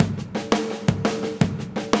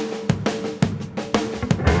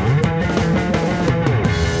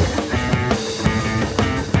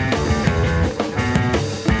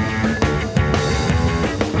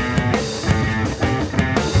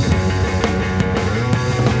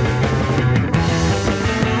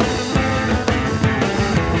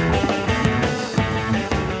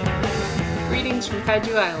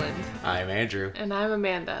Kaiju Island. I'm Andrew. And I'm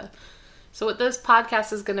Amanda. So what this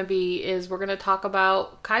podcast is going to be is we're going to talk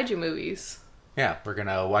about kaiju movies. Yeah, we're going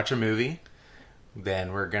to watch a movie,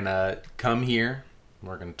 then we're going to come here,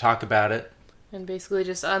 we're going to talk about it. And basically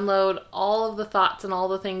just unload all of the thoughts and all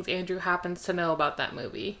the things Andrew happens to know about that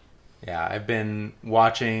movie. Yeah, I've been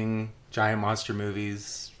watching giant monster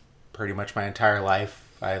movies pretty much my entire life.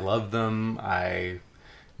 I love them. I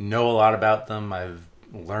know a lot about them. I've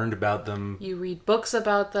learned about them. You read books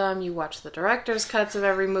about them. You watch the director's cuts of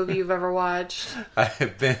every movie you've ever watched.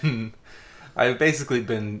 I've basically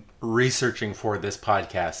been researching for this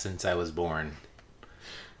podcast since I was born.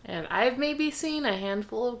 And I've maybe seen a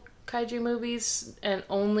handful of kaiju movies, and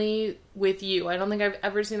only with you. I don't think I've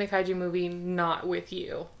ever seen a kaiju movie not with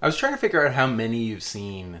you. I was trying to figure out how many you've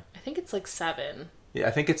seen. I think it's like 7. Yeah,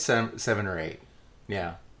 I think it's 7 or 8.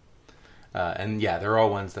 Yeah. And yeah, they're all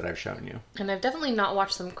ones that I've shown you. And I've definitely not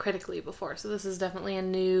watched them critically before, so this is definitely a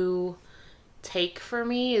new take for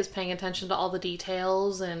me, is paying attention to all the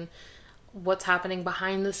details and what's happening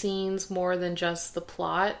behind the scenes more than just the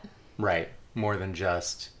plot. Right. More than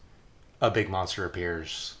just a big monster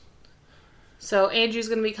appears. So Andrew's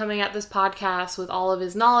going to be coming at this podcast with all of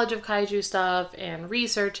his knowledge of kaiju stuff and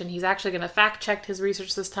research, and he's actually going to fact check his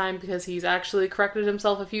research this time because he's actually corrected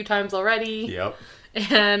himself a few times already. Yep.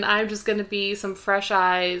 And I'm just going to be some fresh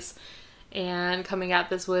eyes and coming at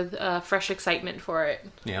this with fresh excitement for it.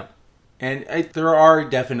 Yep. And there are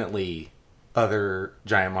definitely other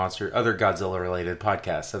other Godzilla-related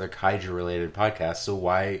podcasts, other kaiju-related podcasts, so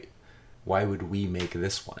why would we make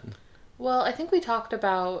this one? Well, I think we talked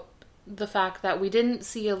about the fact that we didn't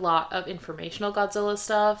see a lot of informational Godzilla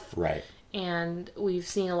stuff. Right. And we've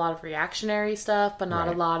seen a lot of reactionary stuff, but not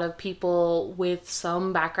Right. a lot of people with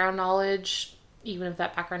some background knowledge, even if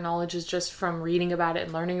that background knowledge is just from reading about it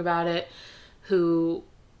and learning about it, who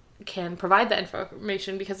can provide that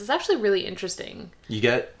information, because it's actually really interesting. You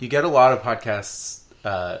get a lot of podcasts,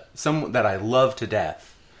 some that I love to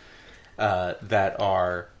death, that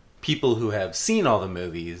are people who have seen all the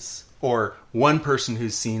movies, or one person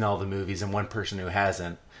who's seen all the movies and one person who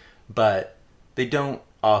hasn't, but they don't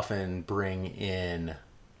often bring in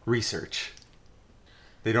research.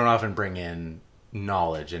 They don't often bring in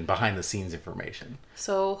knowledge and behind-the-scenes information.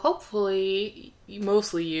 So hopefully,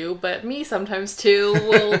 mostly you, but me sometimes too,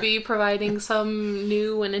 will be providing some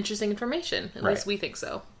new and interesting information. At least we think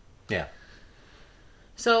so. Yeah.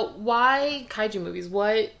 So why kaiju movies?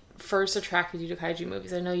 What first attracted you to kaiju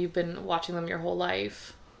movies? I know you've been watching them your whole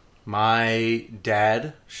life. My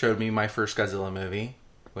dad showed me my first Godzilla movie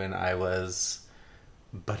when I was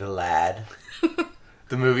but a lad.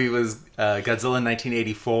 The movie was Godzilla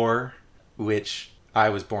 1984, which I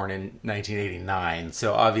was born in 1989,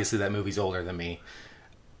 so obviously that movie's older than me.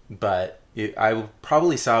 But I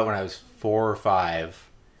probably saw it when I was 4 or 5,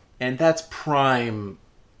 and that's prime.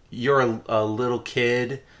 You're a little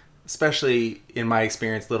kid, especially in my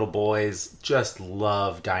experience, little boys just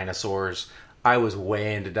love dinosaurs. I was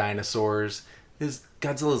way into dinosaurs.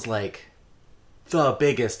 Godzilla's like the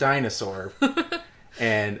biggest dinosaur.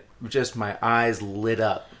 And just my eyes lit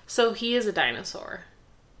up. So he is a dinosaur.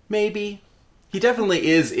 Maybe. He definitely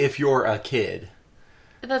is if you're a kid.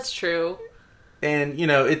 That's true. And,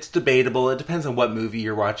 it's debatable. It depends on what movie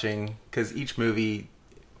you're watching, because each movie,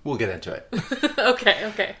 we'll get into it.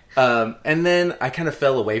 Okay. And then I kind of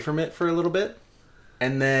fell away from it for a little bit.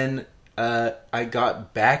 And then I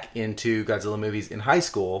got back into Godzilla movies in high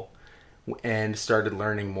school and started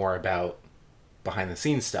learning more about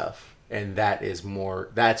behind-the-scenes stuff. And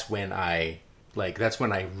that's when I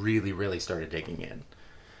really, really started digging in.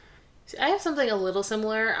 See, I have something a little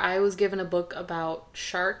similar. I was given a book about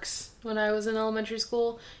sharks when I was in elementary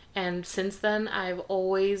school, and since then I've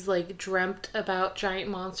always dreamt about giant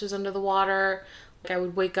monsters under the water. I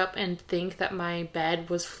would wake up and think that my bed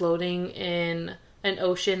was floating in an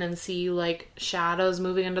ocean and see shadows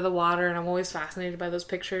moving under the water, and I'm always fascinated by those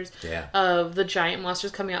pictures of the giant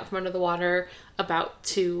monsters coming out from under the water about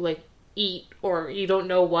to eat, or you don't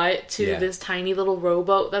know what, to this tiny little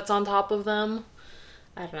rowboat that's on top of them.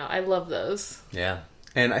 I don't know. I love those. Yeah.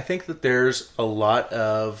 And I think that there's a lot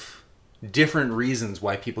of different reasons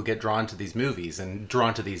why people get drawn to these movies and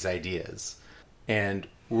drawn to these ideas. And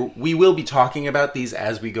we will be talking about these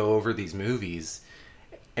as we go over these movies.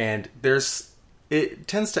 And it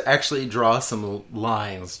tends to actually draw some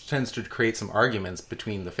lines, tends to create some arguments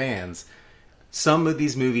between the fans. Some of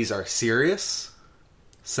these movies are serious.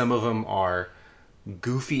 Some of them are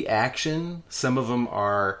goofy action. Some of them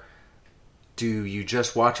are, do you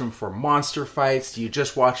just watch them for monster fights? Do you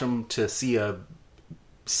just watch them to see a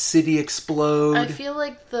city explode? I feel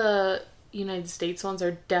like the United States ones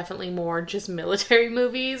are definitely more just military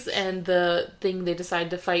movies, and the thing they decide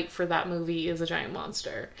to fight for that movie is a giant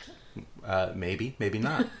monster. Maybe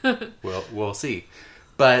not. We'll see.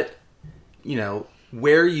 But,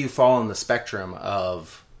 where you fall on the spectrum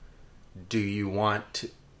of, do you want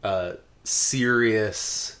a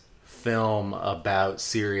serious film about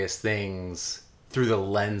serious things through the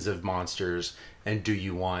lens of monsters, and do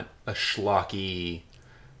you want a schlocky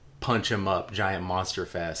punch 'em up giant monster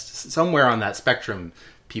fest? Somewhere on that spectrum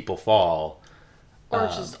people fall. Or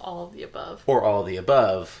just all of the above. Or all of the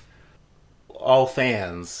above. All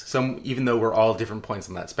fans, even though we're all different points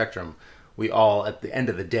on that spectrum, we all, at the end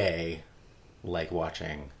of the day, like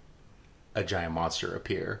watching a giant monster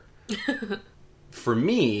appear. For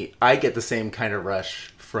me, I get the same kind of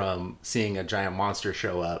rush from seeing a giant monster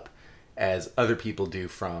show up as other people do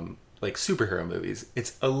from, like, superhero movies.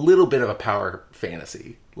 It's a little bit of a power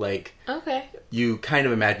fantasy. Like, okay, you kind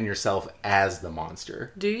of imagine yourself as the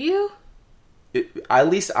monster. Do you? At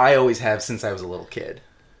least I always have since I was a little kid.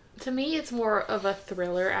 To me, it's more of a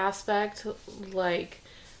thriller aspect, like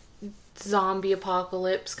zombie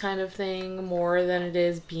apocalypse kind of thing, more than it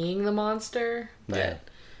is being the monster. But yeah.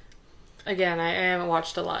 Again, I haven't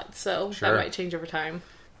watched a lot, so Sure. that might change over time.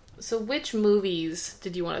 So which movies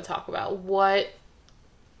did you want to talk about? What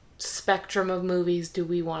spectrum of movies do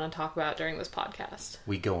we want to talk about during this podcast?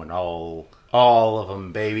 We going all of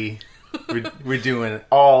them, baby. We're doing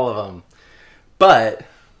all of them. But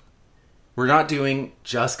we're not doing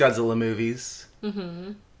just Godzilla movies.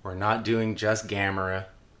 Mm-hmm. We're not doing just Gamera.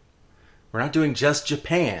 We're not doing just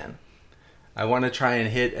Japan. I want to try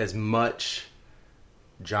and hit as much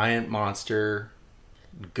giant monster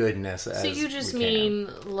goodness as So you just we mean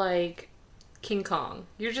like King Kong?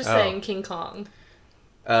 You're just Oh. saying King Kong.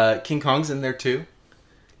 can. King Kong's in there too.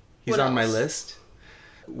 He's What on my else? list.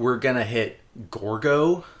 We're gonna hit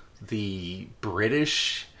Gorgo, the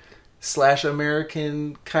British /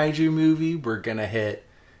 American kaiju movie. We're gonna hit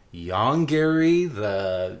Yongary,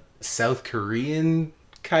 the South Korean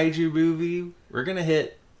kaiju movie. We're gonna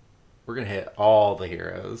hit all the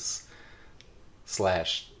heroes /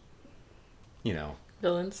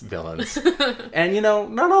 Villains. villains. And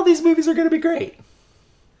not all these movies are gonna be great,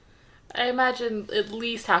 I imagine at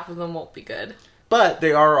least half of them won't be good. but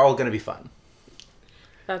they are all gonna be fun.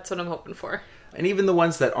 That's what I'm hoping for. And even the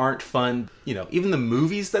ones that aren't fun, even the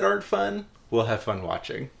movies that aren't fun, we'll have fun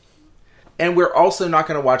watching. And we're also not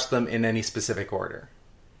going to watch them in any specific order.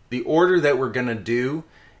 The order that we're going to do,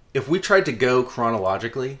 if we tried to go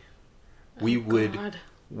chronologically, we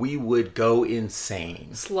would go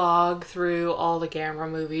insane. Slog through all the Gamera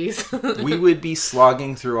movies. We would be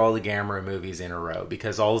slogging through all the Gamera movies in a row,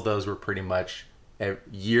 because all of those were pretty much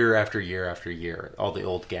year after year after year, all the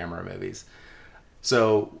old Gamera movies.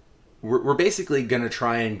 So we're basically going to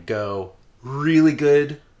try and go really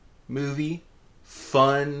good movie,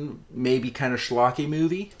 fun, maybe kind of schlocky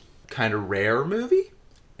movie, kind of rare movie,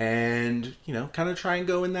 and, kind of try and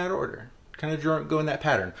go in that order. Kind of go in that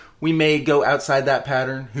pattern. We may go outside that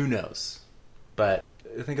pattern, who knows? But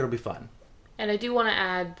I think it'll be fun. And I do want to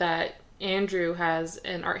add that Andrew has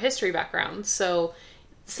an art history background, so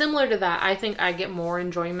similar to that, I think I get more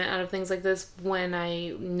enjoyment out of things like this when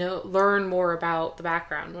I learn more about the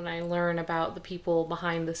background, when I learn about the people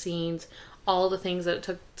behind the scenes, all the things that it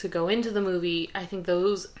took to go into the movie. I think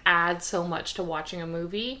those add so much to watching a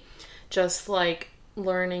movie. Just like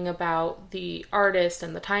learning about the artist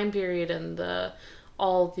and the time period and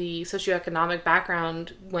all the socioeconomic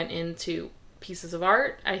background went into pieces of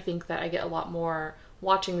art. I think that I get a lot more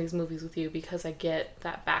watching these movies with you because I get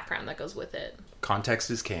that background that goes with it. Context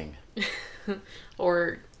is king.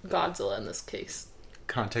 Or Godzilla in this case.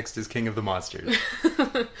 Context is king of the monsters.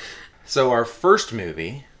 So our first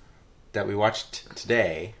movie that we watched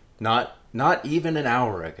today, not even an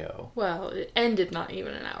hour ago. Well, it ended not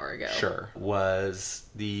even an hour ago. Sure. Was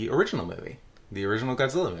the original movie. The original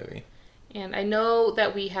Godzilla movie. And I know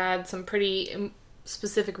that we had some pretty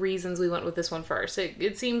specific reasons we went with this one first.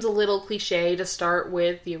 It seems a little cliche to start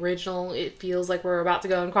with the original. It feels like we're about to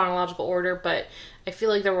go in chronological order, but I feel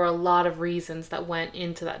like there were a lot of reasons that went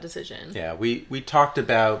into that decision. Yeah, we talked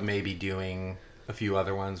about maybe doing a few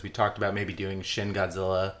other ones. We talked about maybe doing Shin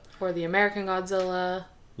Godzilla. Or the American Godzilla.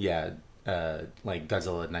 Yeah, like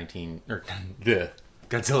Godzilla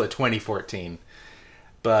Godzilla 2014.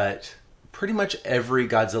 But pretty much every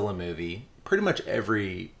Godzilla movie, pretty much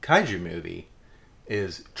every kaiju movie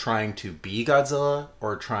is trying to be Godzilla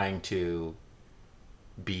or trying to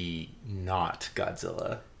be not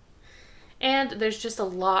Godzilla. And there's just a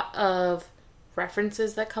lot of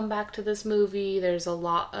references that come back to this movie. There's a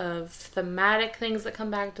lot of thematic things that come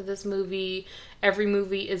back to this movie. Every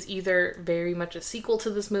movie is either very much a sequel to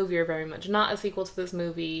this movie or very much not a sequel to this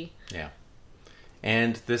movie. Yeah.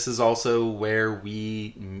 And this is also where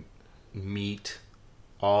we meet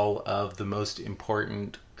all of the most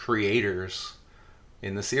important creators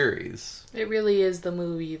in the series. It really is the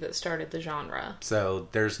movie that started the genre. So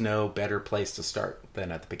there's no better place to start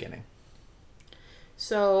than at the beginning.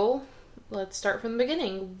 So let's start from the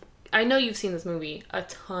beginning. I know you've seen this movie a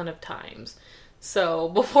ton of times. So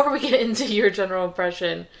before we get into your general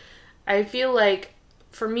impression, I feel like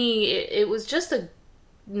for me, it was just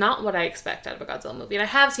not what I expect out of a Godzilla movie. And I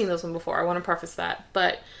have seen this one before. I want to preface that.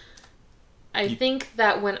 But I think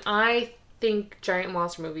that when I think giant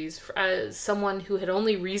monster movies, as someone who had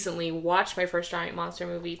only recently watched my first giant monster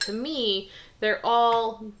movie, to me, they're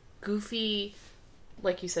all goofy,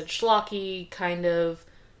 like you said, schlocky, kind of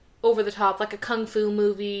over the top, like a kung fu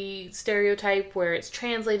movie stereotype where it's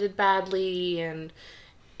translated badly and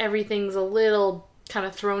everything's a little kind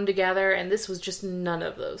of thrown together, and this was just none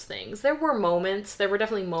of those things. There were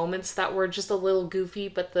definitely moments that were just a little goofy,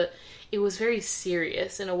 but it was very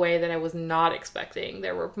serious in a way that I was not expecting.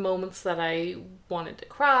 There were moments that I wanted to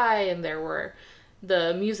cry, and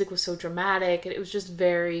the music was so dramatic, and it was just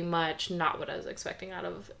very much not what I was expecting out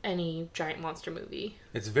of any giant monster movie.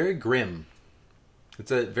 It's very grim.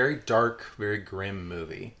 It's a very dark, very grim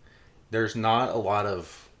movie. There's not a lot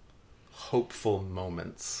of hopeful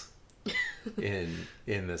moments in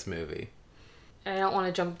this movie. I don't want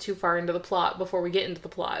to jump too far into the plot before we get into the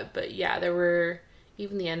plot, but yeah,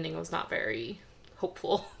 even the ending was not very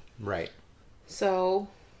hopeful. Right. So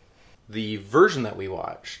the version that we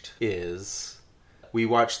watched we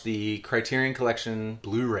watched the Criterion Collection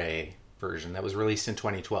Blu-ray version that was released in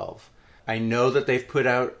 2012. I know that they've put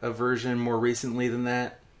out a version more recently than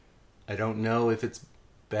that. I don't know if it's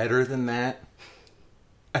better than that.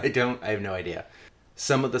 I have no idea.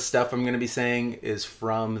 Some of the stuff I'm going to be saying is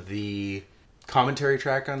from the commentary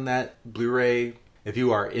track on that Blu-ray. If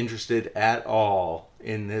you are interested at all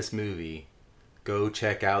in this movie, go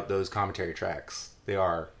check out those commentary tracks. They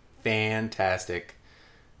are fantastic.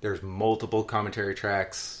 There's multiple commentary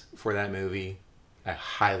tracks for that movie. I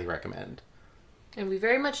highly recommend. And we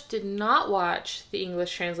very much did not watch the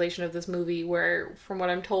English translation of this movie where, from what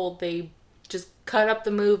I'm told, they just cut up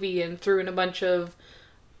the movie and threw in a bunch of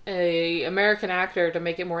an American actor to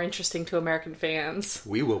make it more interesting to American fans.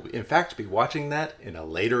 We will, in fact, be watching that in a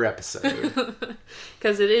later episode.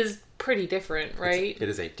 Because it is pretty different, right? It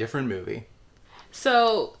is a different movie.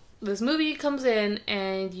 So, this movie comes in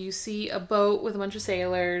and you see a boat with a bunch of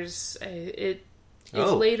sailors. It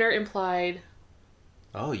is later implied...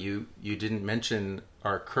 Oh, you didn't mention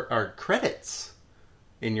our credits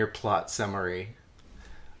in your plot summary.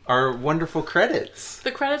 Our wonderful credits.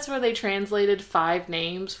 The credits where they translated 5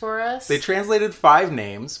 names for us. They translated 5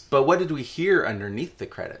 names, but what did we hear underneath the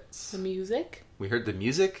credits? The music. We heard the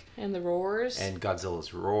music. And the roars. And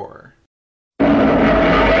Godzilla's roar.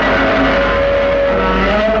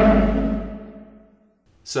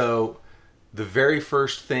 So, the very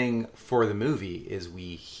first thing for the movie is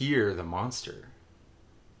we hear the monster.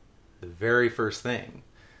 The very first thing.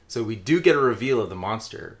 So we do get a reveal of the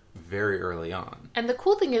monster very early on. And the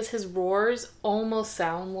cool thing is his roars almost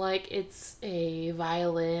sound like it's a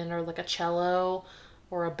violin or like a cello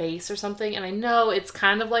or a bass or something. And I know it's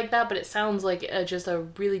kind of like that, but it sounds like just a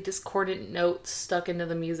really discordant note stuck into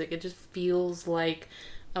the music. It just feels like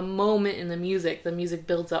a moment in the music. The music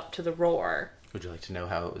builds up to the roar. Would you like to know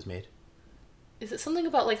how it was made? Is it something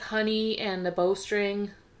about like honey and a bowstring?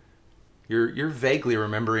 You're vaguely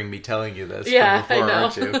remembering me telling you this from before, I know.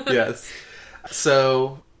 aren't you? Yes.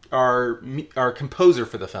 So our composer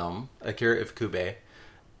for the film, Akira Ifukube,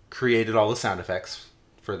 created all the sound effects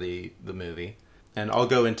for the movie. And I'll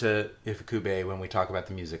go into Ifukube when we talk about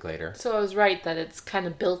the music later. So I was right that it's kind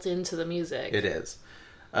of built into the music. It is.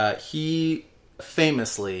 He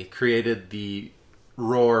famously created the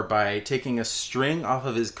roar by taking a string off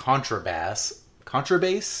of his contrabass.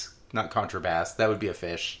 Contrabass? Not contrabass. That would be a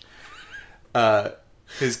fish.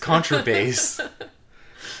 His contrabass,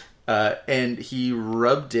 and he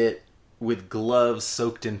rubbed it with gloves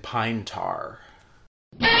soaked in pine tar.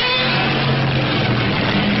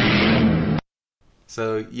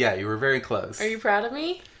 So, yeah, you were very close. Are you proud of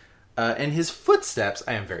me? And his footsteps,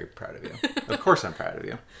 I am very proud of you. Of course I'm proud of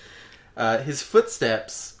you. His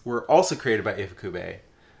footsteps were also created by Ifukube.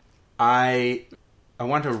 I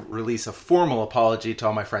want to release a formal apology to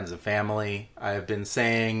all my friends and family. I have been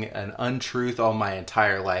saying an untruth all my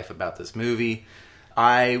entire life about this movie.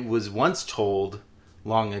 I was once told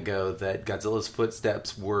long ago that Godzilla's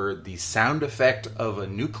footsteps were the sound effect of a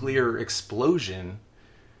nuclear explosion,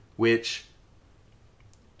 which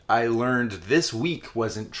I learned this week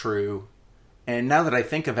wasn't true. And now that I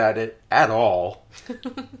think about it at all,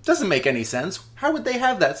 doesn't make any sense. How would they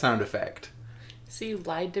have that sound effect? So you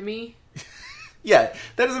lied to me? Yeah,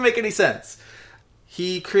 that doesn't make any sense.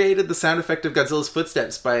 He created the sound effect of Godzilla's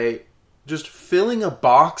footsteps by just filling a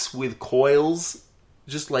box with coils,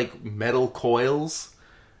 just like metal coils,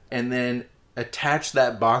 and then attach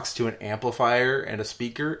that box to an amplifier and a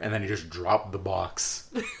speaker, and then he just dropped the box.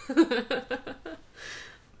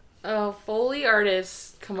 Oh, Foley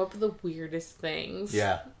artists come up with the weirdest things.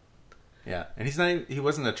 Yeah. Yeah. And he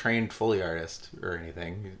wasn't a trained Foley artist or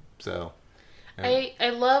anything, so... I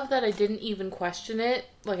love that I didn't even question it.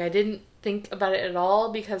 Like, I didn't think about it at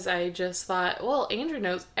all because I just thought, well, Andrew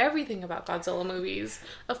knows everything about Godzilla movies.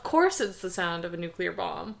 Of course it's the sound of a nuclear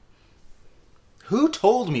bomb. Who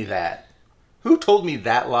told me that? Who told me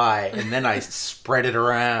that lie and then I spread it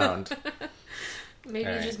around? Maybe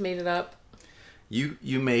you just made it up. You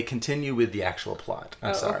may continue with the actual plot.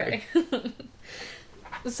 I'm sorry. Okay.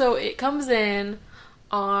 So it comes in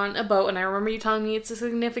on a boat, and I remember you telling me it's a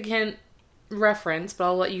significant reference, but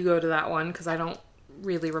I'll let you go to that one because I don't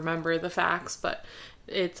really remember the facts. But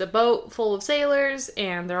it's a boat full of sailors,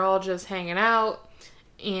 and they're all just hanging out.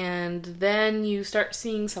 And then you start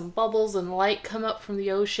seeing some bubbles and light come up from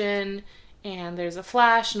the ocean, and there's a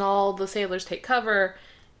flash, and all the sailors take cover.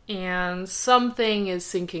 And something is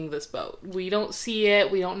sinking this boat. We don't see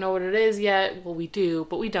it. We don't know what it is yet. Well, we do,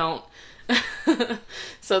 but we don't.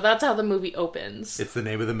 So that's how the movie opens. It's the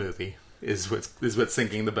name of the movie, is what's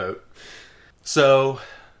sinking the boat. So,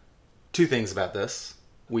 two things about this.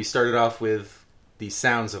 We started off with the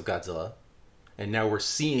sounds of Godzilla, and now we're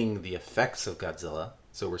seeing the effects of Godzilla.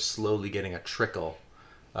 So we're slowly getting a trickle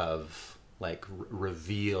of, like,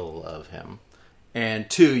 reveal of him. And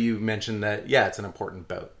two, you mentioned that, yeah, it's an important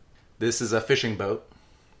boat. This is a fishing boat,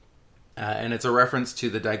 and it's a reference to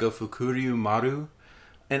the Daigo Fukuryu Maru.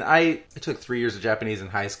 And I took 3 years of Japanese in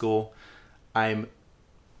high school. I'm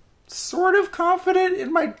sort of confident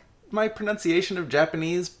in my pronunciation of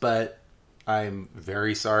Japanese, but I'm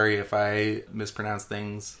very sorry if I mispronounce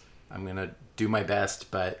things. I'm going to do my best,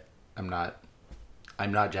 but I'm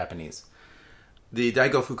not Japanese. The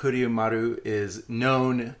Daigo Fukuryu Maru is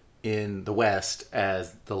known in the West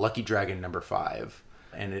as the Lucky Dragon number 5,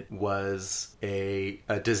 and it was a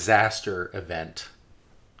disaster event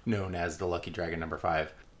known as the Lucky Dragon number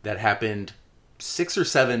 5 that happened 6 or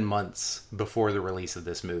 7 months before the release of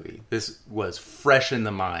this movie. This was fresh in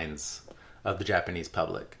the minds of the Japanese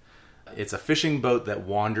public. It's a fishing boat that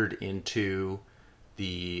wandered into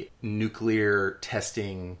the nuclear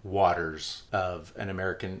testing waters of an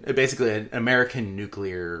American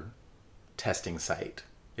nuclear testing site.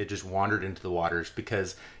 It just wandered into the waters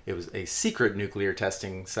because it was a secret nuclear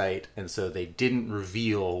testing site, and so they didn't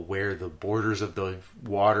reveal where the borders of the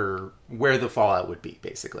water, where the fallout would be,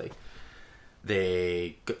 basically.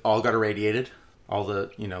 They all got irradiated, all the,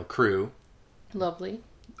 crew. Lovely.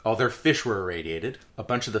 All their fish were irradiated. A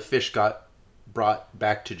bunch of the fish got brought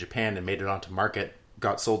back to Japan and made it onto market,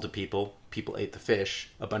 got sold to people. People ate the fish.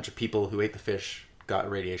 A bunch of people who ate the fish got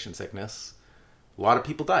radiation sickness. A lot of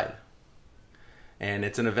people died. And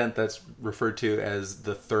it's an event that's referred to as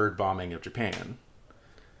the third bombing of Japan.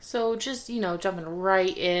 So just, jumping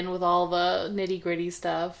right in with all the nitty-gritty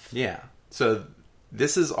stuff. Yeah. So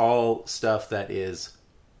this is all stuff that is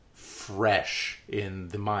fresh in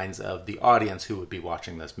the minds of the audience who would be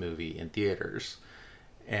watching this movie in theaters.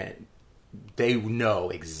 And they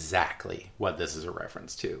know exactly what this is a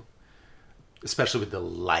reference to. Especially with the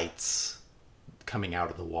lights coming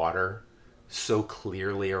out of the water. So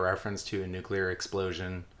clearly a reference to a nuclear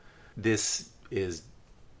explosion. This is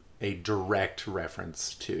a direct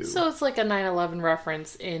reference to... So it's like a 9/11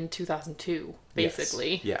 reference in 2002,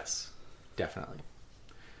 basically. Yes, definitely.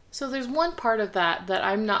 So there's one part of that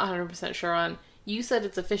I'm not 100% sure on. You said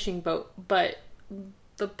it's a fishing boat, but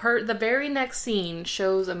the very next scene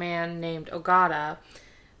shows a man named Ogata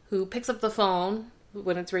who picks up the phone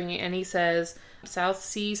when it's ringing, and he says, "South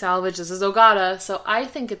Sea Salvage, this is Ogata." So I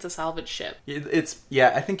think it's a salvage ship.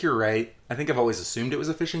 I think you're right. I think I've always assumed it was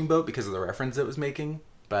a fishing boat because of the reference it was making,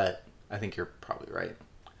 but I think you're probably right.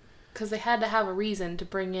 Because they had to have a reason to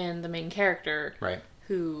bring in the main character. Right.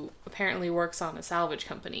 Who apparently works on a salvage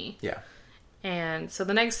company. Yeah. And so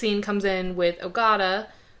the next scene comes in with Ogata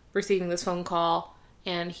receiving this phone call,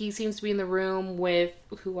 and he seems to be in the room with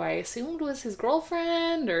who I assumed was his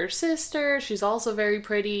girlfriend or sister. She's also very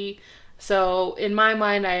pretty. So in my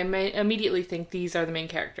mind, I immediately think these are the main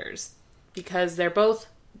characters because they're both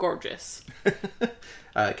gorgeous.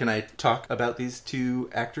 Can I talk about these two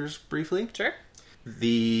actors briefly? Sure.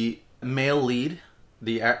 The male lead,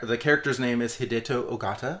 the character's name is Hideto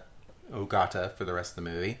Ogata for the rest of the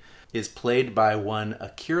movie, is played by one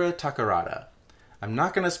Akira Takarada. I'm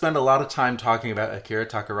not going to spend a lot of time talking about Akira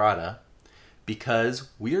Takarada because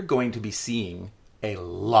we are going to be seeing a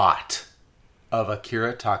lot of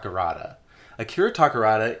Akira Takarada. Akira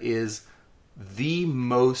Takarada is the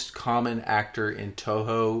most common actor in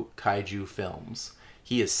Toho kaiju films.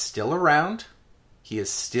 He is still around. He is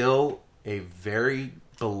still a very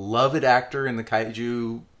beloved actor in the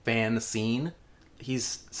kaiju fan scene.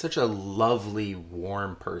 He's such a lovely,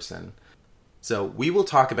 warm person. So we will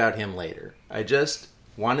talk about him later. I just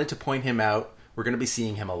wanted to point him out. We're going to be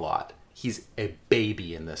seeing him a lot. He's a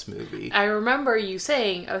baby in this movie. I remember you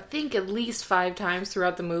saying, I think at least 5 times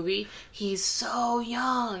throughout the movie, he's so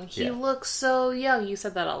young. He looks so young. You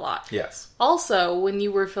said that a lot. Yes. Also, when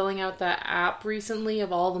you were filling out that app recently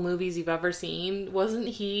of all the movies you've ever seen, wasn't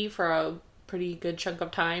he, for a pretty good chunk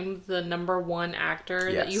of time, the number 1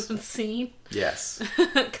 actor that you've seen? Yes.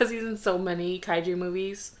 Because he's in so many kaiju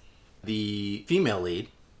movies. The female lead,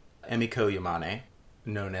 Emiko Yamane,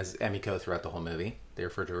 known as Emiko throughout the whole movie. They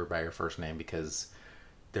refer to her by her first name because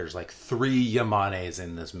there's like 3 Yamanes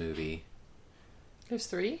in this movie. There's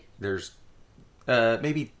 3? There's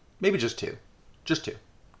maybe just 2. Just 2.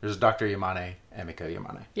 There's Dr. Yamane, Emiko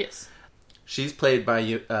Yamane. Yes. She's played by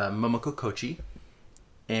Momoko Kochi.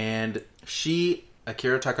 And she,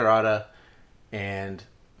 Akira Takarada, and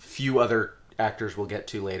few other actors we'll get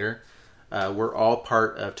to later, were all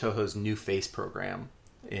part of Toho's New Face program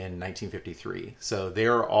in 1953. So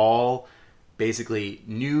they're all basically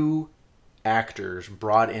new actors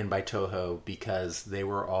brought in by Toho because they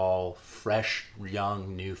were all fresh,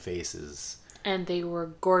 young, new faces. And they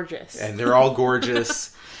were gorgeous. And they're all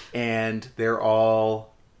gorgeous, and they're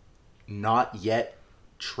all not yet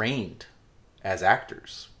trained as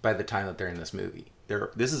actors by the time that they're in this movie.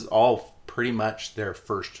 This is all pretty much their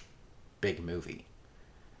first big movie.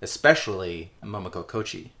 Especially Momoko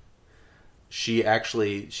Kochi. She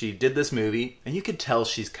did this movie, and you could tell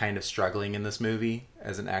she's kind of struggling in this movie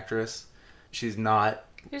as an actress. She's not...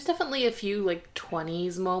 There's definitely a few,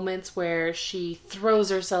 20s moments where she throws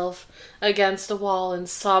herself against a wall and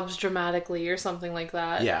sobs dramatically or something like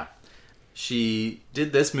that. Yeah. She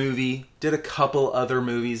did this movie, did a couple other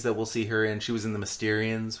movies that we'll see her in. She was in The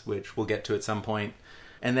Mysterians, which we'll get to at some point.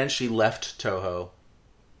 And then she left Toho,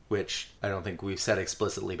 which I don't think we've said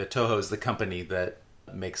explicitly, but Toho is the company that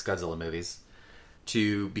makes Godzilla movies,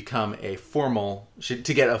 to become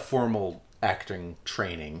to get a formal acting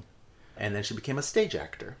training. And then she became a stage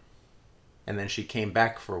actor. And then she came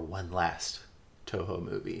back for one last Toho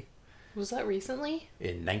movie. Was that recently?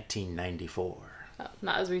 In 1994. Oh,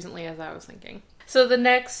 not as recently as I was thinking. So the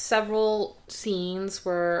next several scenes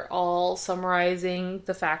were all summarizing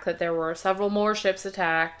the fact that there were several more ships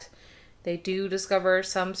attacked. They do discover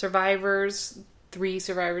some survivors, 3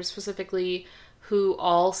 survivors specifically, who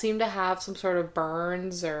all seem to have some sort of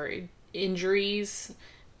burns or injuries.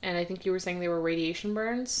 And I think you were saying they were radiation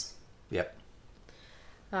burns? Yep.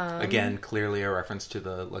 Again, clearly a reference to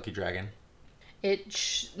the Lucky Dragon.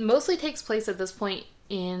 It mostly takes place at this point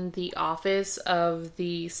in the office of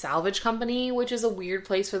the salvage company, which is a weird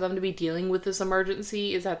place for them to be dealing with this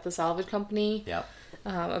emergency, is at the salvage company.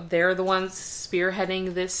 Yep. They're the ones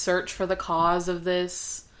spearheading this search for the cause of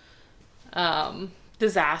this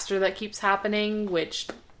disaster that keeps happening, which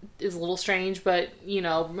is a little strange, but,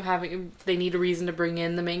 they need a reason to bring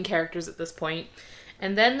in the main characters at this point.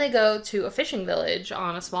 And then they go to a fishing village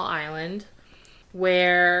on a small island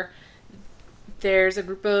where there's a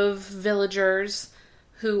group of villagers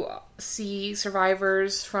who see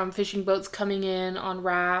survivors from fishing boats coming in on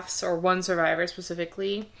rafts, or one survivor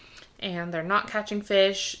specifically, and they're not catching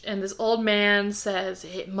fish, and this old man says,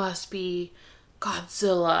 "It must be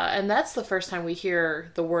Godzilla," and that's the first time we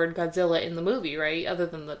hear the word Godzilla in the movie, right? Other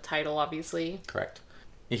than the title, obviously. Correct.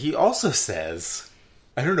 He also says,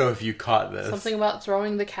 I don't know if you caught this. Something about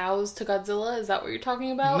throwing the cows to Godzilla? Is that what you're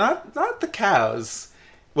talking about? Not the cows.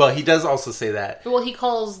 Well, he does also say that. Well, he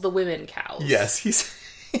calls the women cows. Yes,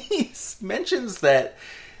 he mentions that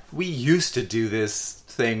we used to do this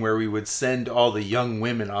thing where we would send all the young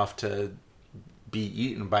women off to be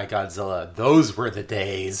eaten by Godzilla. Those were the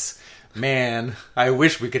days. Man, I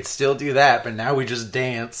wish we could still do that, but now we just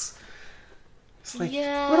dance. It's like,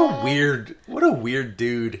 yeah. What a weird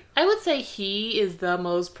dude. I would say he is the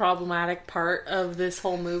most problematic part of this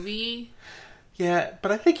whole movie. Yeah,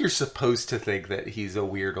 but I think you're supposed to think that he's a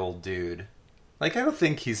weird old dude. I don't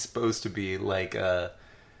think he's supposed to be like a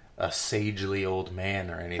a sagely old man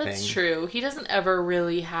or anything. That's true. He doesn't ever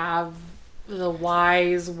really have the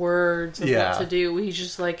wise words of what to do. He's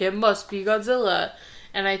just like, it must be Godzilla.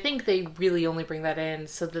 And I think they really only bring that in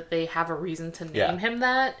so that they have a reason to name him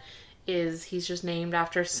that. He's just named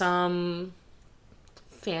after some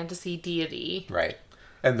fantasy deity. Right.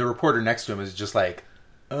 And the reporter next to him is just like,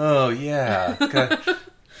 oh yeah,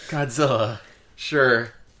 Godzilla. Sure.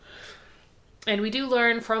 And we do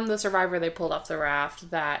learn from the survivor they pulled off the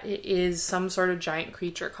raft that it is some sort of giant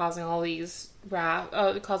creature causing all these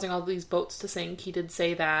boats to sink. He did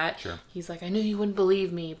say that. Sure. He's like, I knew you wouldn't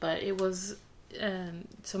believe me, but it was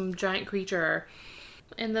some giant creature.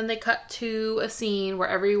 And then they cut to a scene where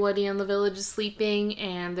everybody in the village is sleeping,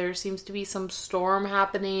 and there seems to be some storm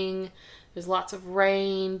happening. There's lots of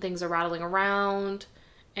rain, things are rattling around,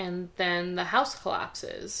 and then the house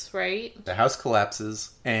collapses, right? The house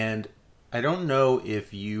collapses, and I don't know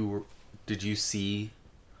if did you see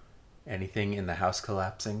anything in the house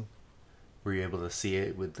collapsing? Were you able to see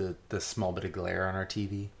it with the small bit of glare on our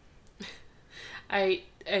TV? I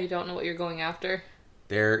don't know what you're going after.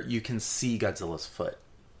 There, you can see Godzilla's foot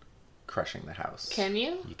crushing the house. Can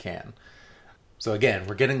you? You can. So again,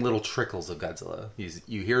 we're getting little trickles of Godzilla.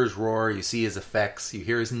 You hear his roar, you see his effects, you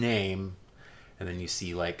hear his name, and then you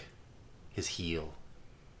see, like, his heel.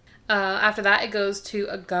 After that, it goes to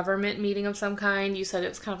a government meeting of some kind. You said it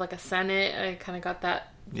was kind of like a Senate. I kind of got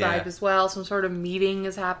that vibe as well. Some sort of meeting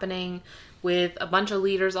is happening with a bunch of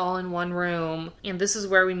leaders all in one room. And this is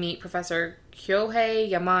where we meet Professor Kyohei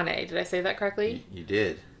Yamane. Did I say that correctly? You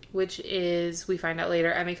did. Which is, we find out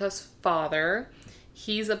later, Emiko's father.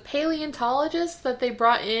 He's a paleontologist that they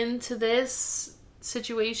brought into this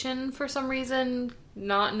situation for some reason,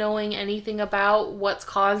 not knowing anything about what's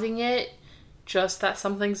causing it. Just that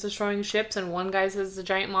something's destroying ships, and one guy says it's a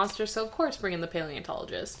giant monster, so of course bring in the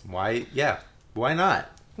paleontologist. Why? Yeah. Why not?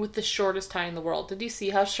 With the shortest tie in the world. Did you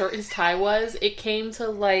see how short his tie was? It came to,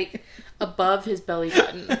 like, above his belly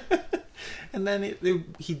button. And then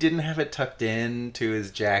he didn't have it tucked in to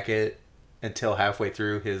his jacket until halfway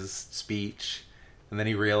through his speech. And then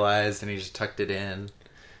he realized, and he just tucked it in.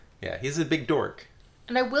 Yeah, he's a big dork.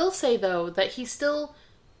 And I will say, though, that he's still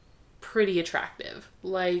pretty attractive.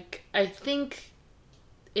 Like, I think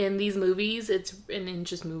in these movies, and in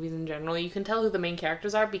just movies in general, you can tell who the main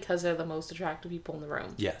characters are because they're the most attractive people in the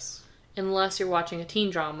room. Yes. Unless you're watching a teen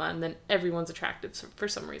drama, and then everyone's attractive for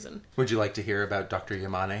some reason. Would you like to hear about Dr.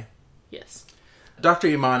 Yamane? Yes. Dr.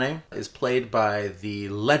 Yamane is played by the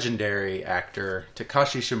legendary actor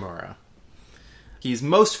Takashi Shimura. He's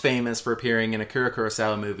most famous for appearing in Akira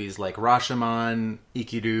Kurosawa movies like Rashomon,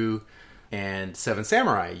 Ikiru, and Seven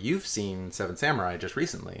Samurai. You've seen Seven Samurai just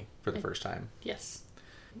recently for the first time. Yes.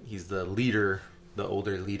 He's the leader, the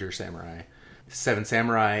older leader samurai. Seven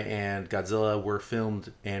Samurai and Godzilla were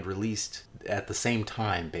filmed and released at the same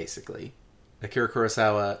time, basically. Akira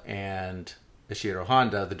Kurosawa and Ishiro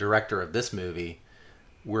Honda, the director of this movie,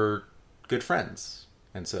 were good friends.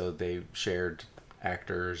 And so they shared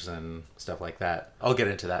actors and stuff like that. I'll get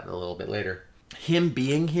into that a little bit later. Him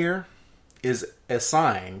being here is a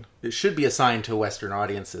sign, it should be a sign to Western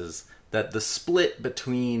audiences, that the split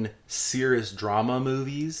between serious drama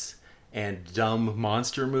movies and dumb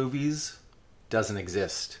monster movies doesn't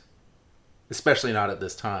exist. Especially not at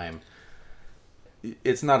this time.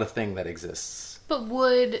 It's not a thing that exists. But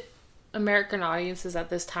would American audiences at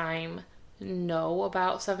this time know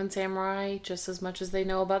about Seven Samurai just as much as they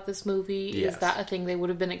know about this movie? Yes. Is that a thing they would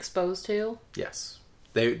have been exposed to? Yes.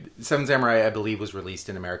 Seven Samurai, I believe, was released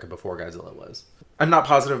in America before Godzilla was. I'm not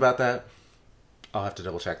positive about that. I'll have to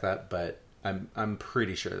double check that, but I'm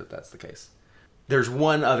pretty sure that that's the case. There's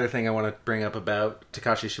one other thing I want to bring up about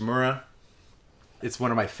Takashi Shimura. It's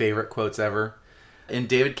one of my favorite quotes ever. In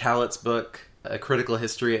David Callett's book, A Critical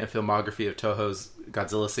History and Filmography of Toho's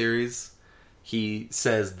Godzilla series, he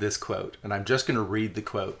says this quote, and I'm just going to read the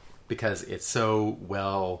quote because it's so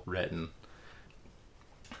well written.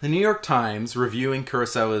 The New York Times, reviewing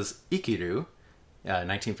Kurosawa's Ikiru,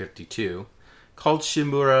 1952, called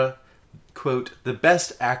Shimura, quote, the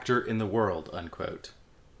best actor in the world, unquote.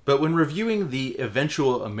 But when reviewing the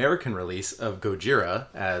eventual American release of Gojira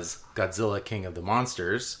as Godzilla King of the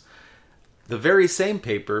Monsters, the very same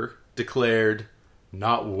paper declared,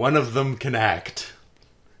 not one of them can act.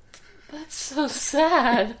 That's so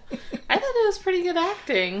sad. I thought it was pretty good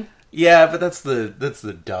acting. Yeah, but that's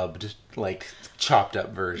the dubbed, like, chopped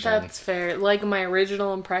up version. That's fair. Like my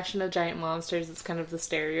original impression of giant monsters, it's kind of the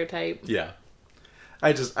stereotype. Yeah.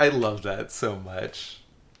 I love that so much.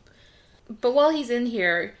 But while he's in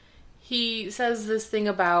here, he says this thing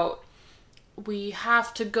about we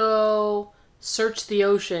have to go search the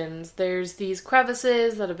oceans. There's these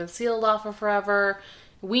crevices that have been sealed off for forever.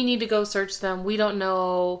 We need to go search them. We don't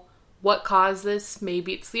know what caused this.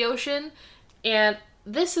 Maybe it's the ocean. And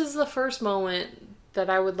this is the first moment that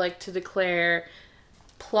I would like to declare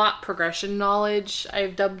plot progression knowledge.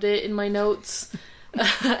 I've dubbed it in my notes.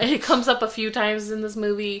 It comes up a few times in this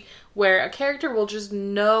movie where a character will just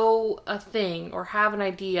know a thing or have an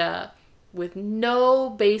idea with no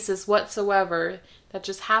basis whatsoever that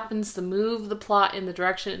just happens to move the plot in the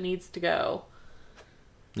direction it needs to go.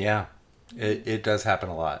 Yeah, it does happen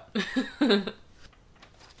a lot.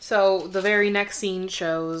 So the very next scene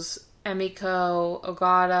shows Emiko,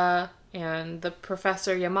 Ogata, and the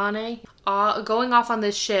Professor Yamane going off on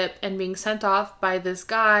this ship and being sent off by this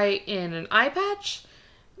guy in an eye patch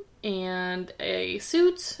and a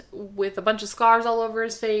suit with a bunch of scars all over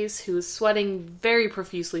his face, who's sweating very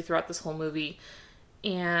profusely throughout this whole movie.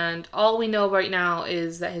 And all we know right now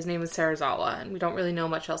is that his name is Serizawa, and we don't really know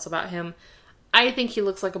much else about him. I think he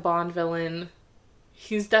looks like a Bond villain.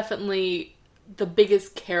 He's definitely the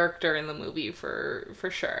biggest character in the movie for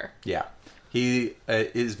sure. Yeah. He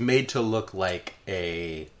is made to look like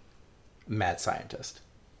a mad scientist.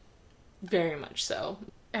 Very much so.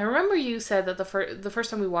 I remember you said that the first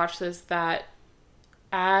time we watched this, that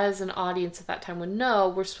as an audience at that time would know,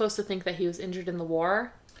 we're supposed to think that he was injured in the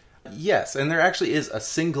war. Yes, and there actually is a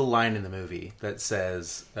single line in the movie that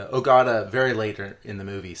says, Ogata, very later in the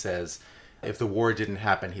movie, says, if the war didn't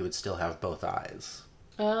happen, he would still have both eyes.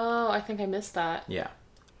 Oh, I think I missed that. Yeah.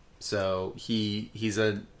 So he's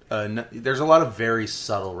there's a lot of very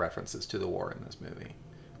subtle references to the war in this movie,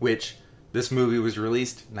 which this movie was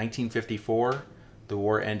released 1954. The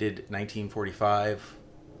war ended 1945.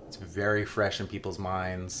 It's very fresh in people's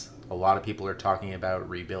minds. A lot of people are talking about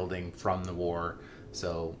rebuilding from the war.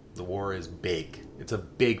 So the war is big. It's a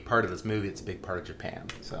big part of this movie. It's a big part of Japan.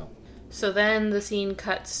 So then the scene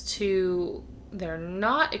cuts to, they're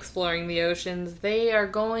not exploring the oceans. They are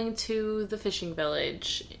going to the fishing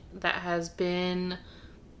village that has been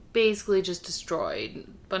basically just destroyed.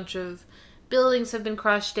 A bunch of buildings have been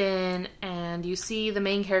crushed in, and you see the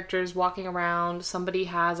main characters walking around. Somebody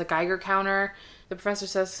has a Geiger counter. The professor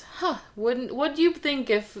says, what'd you think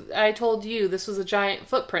if I told you this was a giant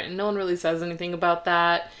footprint? And no one really says anything about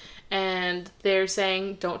that. And they're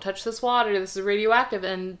saying, don't touch this water, this is radioactive.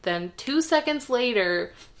 And then 2 seconds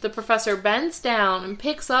later, the professor bends down and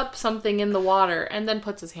picks up something in the water and then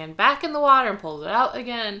puts his hand back in the water and pulls it out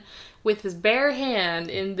again with his bare hand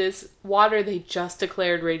in this water they just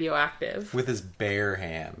declared radioactive. With his bare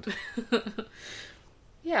hand.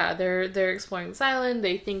 Yeah, they're exploring this island.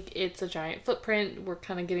 They think it's a giant footprint. We're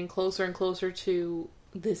kind of getting closer and closer to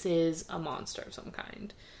this is a monster of some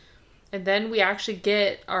kind. And then we actually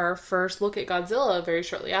get our first look at Godzilla very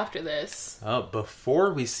shortly after this.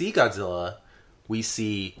 Before we see Godzilla, we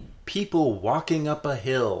see people walking up a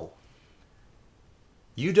hill.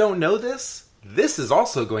 You don't know this? This is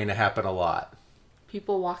also going to happen a lot.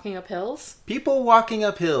 People walking up hills? People walking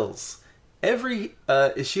up hills. Every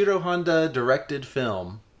Ishiro Honda directed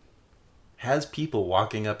film has people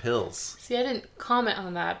walking up hills. See, I didn't comment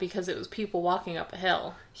on that because it was people walking up a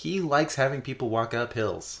hill. He likes having people walk up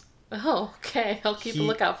hills. Oh, okay. I'll keep a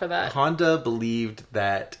lookout for that. Honda believed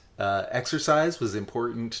that exercise was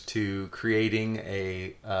important to creating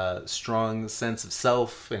a strong sense of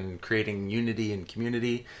self and creating unity and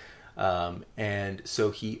community. And so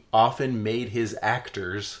he often made his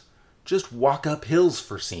actors just walk up hills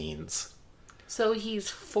for scenes. So he's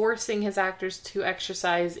forcing his actors to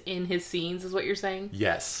exercise in his scenes, is what you're saying?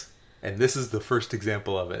 Yes. And this is the first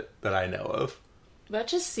example of it that I know of. That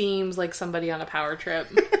just seems like somebody on a power trip.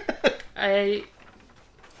 I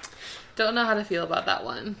don't know how to feel about that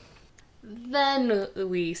one. Then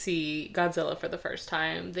we see Godzilla for the first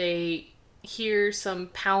time. They hear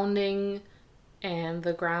some pounding and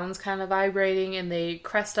the ground's kind of vibrating, and they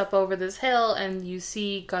crest up over this hill, and you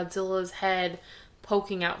see Godzilla's head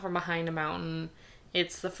poking out from behind a mountain.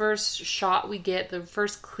 It's the first shot we get, the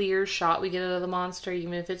first clear shot we get of the monster,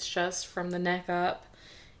 even if it's just from the neck up.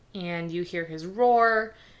 And you hear his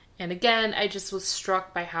roar. And again, I just was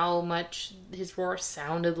struck by how much his roar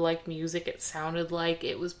sounded like music. It sounded like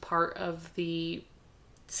it was part of the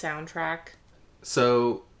soundtrack.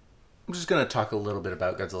 So, I'm just going to talk a little bit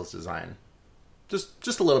about Godzilla's design.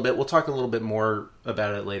 Just a little bit. We'll talk a little bit more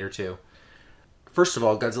about it later, too. First of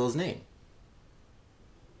all, Godzilla's name.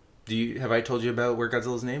 Have I told you about where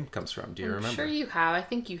Godzilla's name comes from? Do you remember? I'm sure you have. I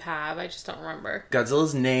think you have. I just don't remember.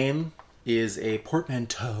 Godzilla's name is a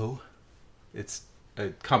portmanteau. It's a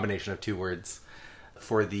combination of two words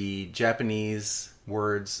for the Japanese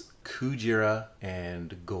words Kujira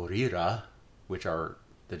and Gorira, which are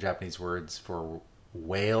the Japanese words for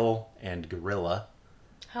whale and gorilla.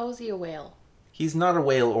 How is he a whale? He's not a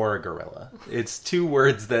whale or a gorilla. It's two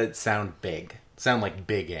words that sound like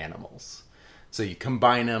big animals. So you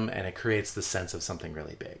combine them and it creates the sense of something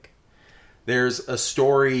really big. There's a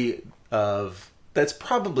story that's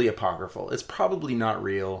probably apocryphal. It's probably not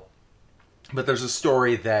real. But there's a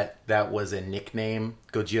story that was a nickname.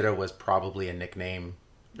 Gojira was probably a nickname,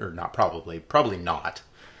 or not probably not,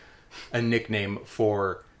 a nickname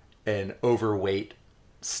for an overweight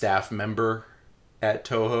staff member at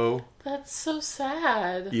Toho. That's so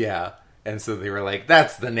sad. Yeah. And so they were like,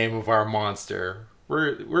 that's the name of our monster.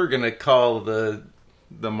 We're going to call the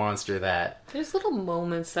monster that. There's little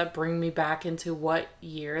moments that bring me back into what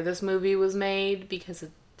year this movie was made, because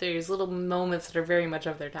there's little moments that are very much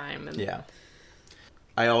of their time. And yeah.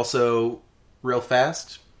 I also, real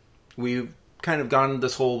fast, we've kind of gone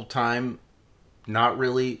this whole time not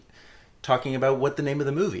really talking about what the name of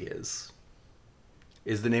the movie is.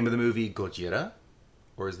 Is the name of the movie Gojira,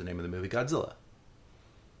 or is the name of the movie Godzilla?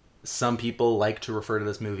 Some people like to refer to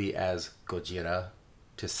this movie as Gojira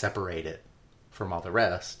to separate it from all the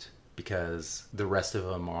rest, because the rest of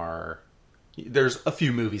them are... There's a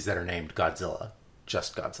few movies that are named Godzilla,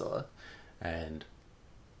 just Godzilla, and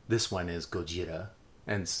this one is Gojira.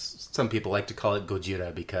 And some people like to call it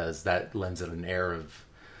Gojira because that lends it an air of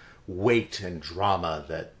weight and drama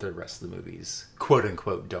that the rest of the movies,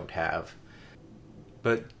 quote-unquote, don't have.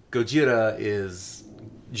 But Gojira is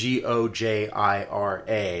Gojira,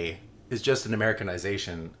 is just an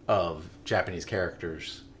Americanization of Japanese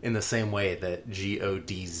characters, in the same way that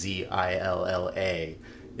Godzilla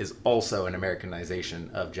is also an Americanization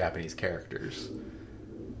of Japanese characters.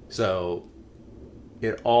 So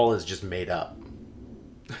it all is just made up.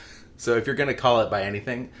 So if you're going to call it by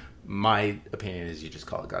anything, my opinion is you just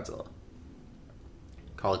call it Godzilla.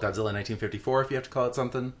 Call it Godzilla 1954 if you have to call it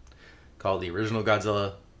something. Call it the original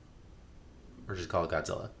Godzilla. Or just call it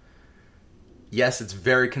Godzilla. Yes, it's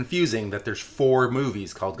very confusing that there's 4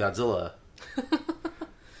 movies called Godzilla.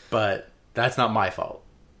 But that's not my fault.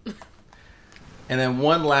 And then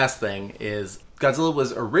one last thing is Godzilla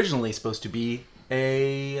was originally supposed to be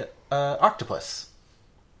a octopus.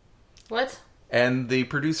 What? And the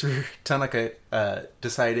producer, Tanaka,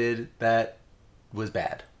 decided that was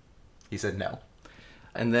bad. He said no.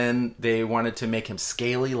 And then they wanted to make him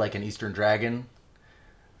scaly like an Eastern dragon.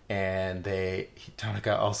 And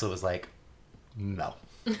Tanaka also was like, no.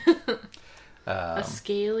 A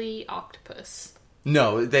scaly octopus.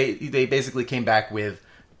 No, they basically came back with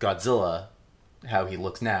Godzilla, how he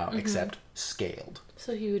looks now, except scaled.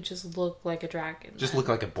 So he would just look like a dragon. Just look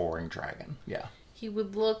like a boring dragon, yeah. He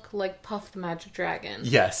would look like Puff the Magic Dragon.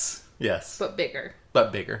 Yes. But bigger.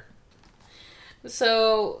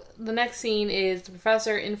 So the next scene is the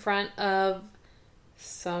professor in front of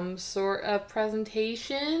some sort of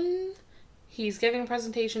presentation. He's giving a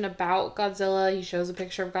presentation about Godzilla. He shows a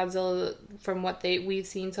picture of Godzilla from what we've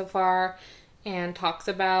seen so far, and talks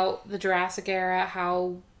about the Jurassic era,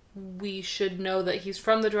 how we should know that he's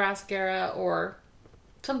from the Jurassic era, or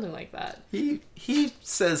something like that. He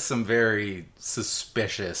says some very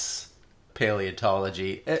suspicious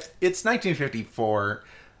paleontology. It's 1954.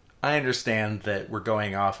 I understand that we're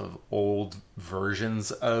going off of old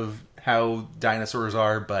versions of how dinosaurs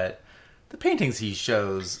are, but the paintings he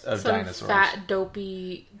shows of dinosaurs... Some fat,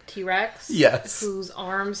 dopey T-Rex. Yes. Whose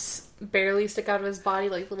arms barely stick out of his body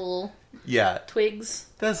like little twigs.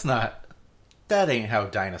 That ain't how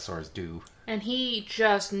dinosaurs do. And he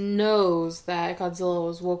just knows that Godzilla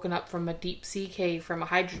was woken up from a deep sea cave from a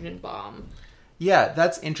hydrogen bomb. Yeah,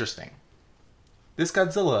 that's interesting. This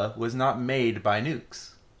Godzilla was not made by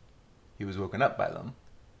nukes. He was woken up by them.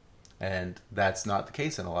 And that's not the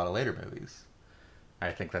case in a lot of later movies.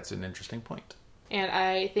 I think that's an interesting point. And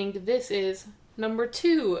I think this is number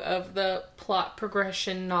 2 of the plot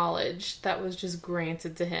progression knowledge that was just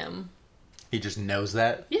granted to him. He just knows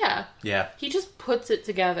that? Yeah. Yeah. He just puts it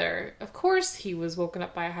together. Of course he was woken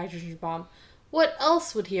up by a hydrogen bomb. What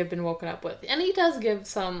else would he have been woken up with? And he does give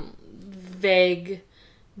some vague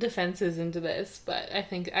defenses into this, but I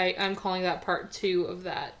think I'm calling that part 2 of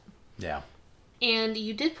that. Yeah. And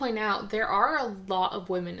you did point out there are a lot of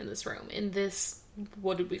women in this room. In this,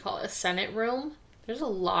 what did we call it, a Senate room? There's a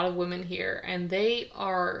lot of women here, and they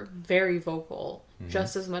are very vocal,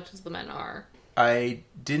 just as much as the men are. I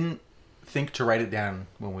didn't think to write it down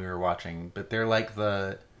when we were watching, but they're like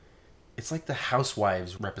it's like the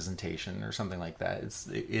housewives representation or something like that.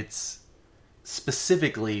 It's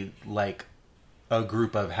specifically like a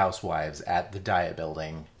group of housewives at the Diet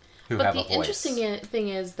Building who have a voice. But the interesting thing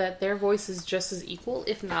is that their voice is just as equal,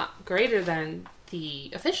 if not greater than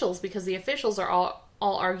the officials, because the officials are all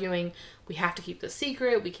all arguing, we have to keep this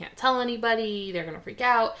secret, we can't tell anybody, they're going to freak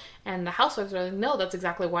out. And the housewives are like, no, that's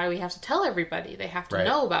exactly why we have to tell everybody. They have to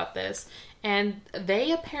know about this. And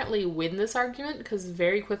they apparently win this argument because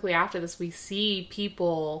very quickly after this, we see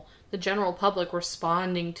people, the general public,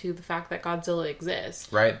 responding to the fact that Godzilla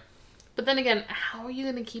exists. Right. But then again, how are you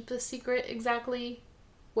going to keep this secret exactly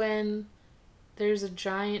when there's a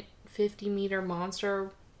giant 50-meter monster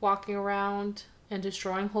walking around and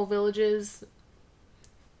destroying whole villages?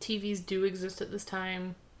 TVs do exist at this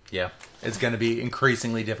time. Yeah. It's going to be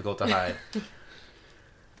increasingly difficult to hide.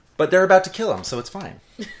 But they're about to kill him, so it's fine.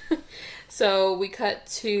 So we cut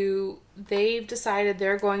to, they've decided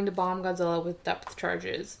they're going to bomb Godzilla with depth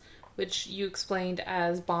charges, which you explained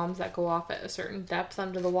as bombs that go off at a certain depth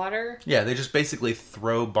under the water. Yeah, they just basically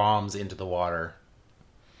throw bombs into the water.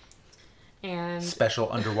 And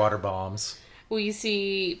special underwater bombs. We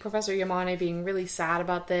see Professor Yamane being really sad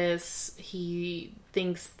about this. He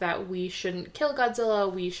thinks that we shouldn't kill Godzilla,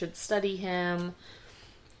 we should study him.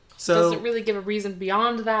 So, doesn't really give a reason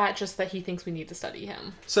beyond that, just that he thinks we need to study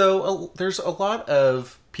him. So there's a lot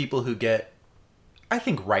of people who get, I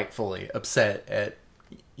think rightfully, upset at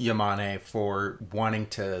Yamane for wanting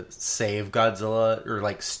to save Godzilla or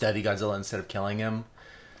like study Godzilla instead of killing him.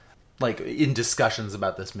 Like in discussions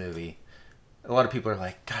about this movie, a lot of people are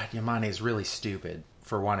like, God, Yamane is really stupid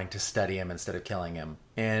for wanting to study him instead of killing him.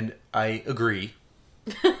 And I agree.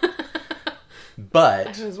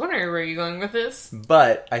 But I was wondering where you're going with this.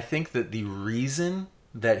 But I think that the reason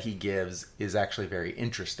that he gives is actually very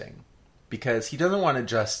interesting. Because he doesn't want to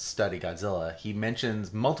just study Godzilla. He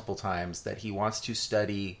mentions multiple times that he wants to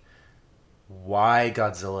study why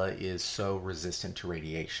Godzilla is so resistant to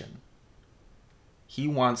radiation. He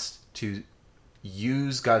wants to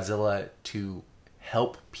use Godzilla to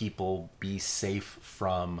help people be safe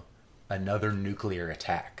from another nuclear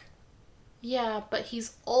attack. Yeah, but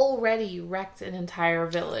he's already wrecked an entire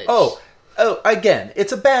village. Oh, again,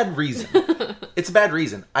 it's a bad reason. It's a bad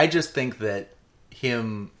reason. I just think that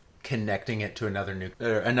him connecting it to another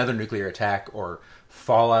nuclear attack or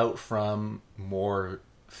fallout from more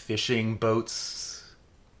fishing boats,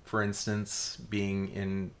 for instance, being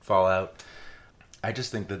in Fallout, I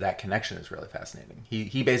just think that connection is really fascinating.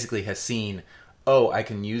 He basically has seen, I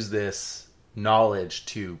can use this knowledge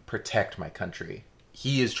to protect my country.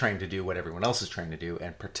 He is trying to do what everyone else is trying to do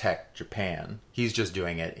and protect Japan. He's just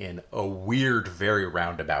doing it in a weird, very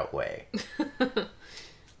roundabout way.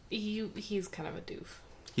 He's kind of a doof.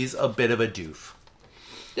 He's a bit of a doof.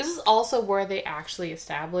 This is also where they actually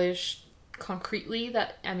establish concretely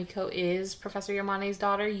that Emiko is Professor Yamane's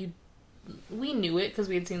daughter. We knew it because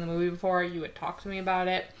we had seen the movie before. You had talked to me about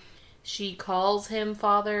it. She calls him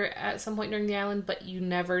father at some point during the island, but you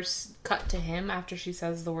never cut to him after she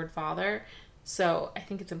says the word father. So I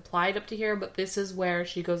think it's implied up to here, but this is where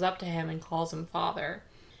she goes up to him and calls him father.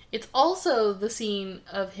 It's also the scene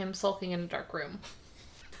of him sulking in a dark room.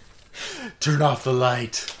 Turn off the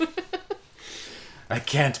light. I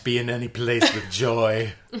can't be in any place with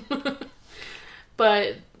joy.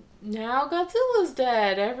 But now Godzilla's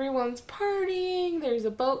dead. Everyone's partying. There's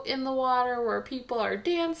a boat in the water where people are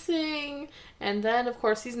dancing. And then, of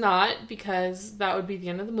course, he's not, because that would be the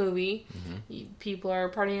end of the movie. Mm-hmm. People are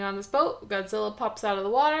partying on this boat. Godzilla pops out of the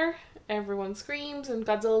water. Everyone screams, and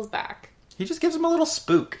Godzilla's back. He just gives him a little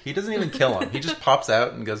spook. He doesn't even kill him. He just pops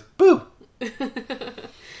out and goes, boo!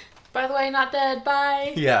 By the way, not dead.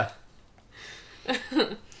 Bye! Yeah.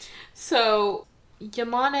 So,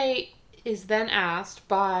 Yamane is then asked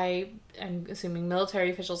by, I'm assuming,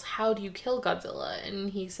 military officials, how do you kill Godzilla?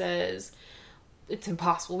 And he says, it's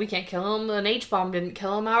impossible. We can't kill him. An H-bomb didn't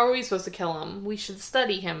kill him. How are we supposed to kill him? We should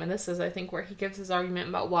study him. And this is, I think, where he gives his argument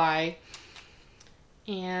about why.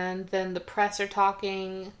 And then the press are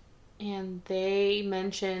talking, and they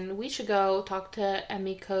mention, we should go talk to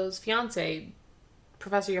Emiko's fiancé,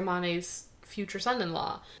 Professor Yamane's future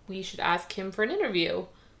son-in-law. We should ask him for an interview.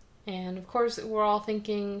 And, of course, we're all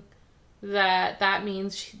thinking that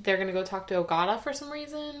means they're going to go talk to Ogata for some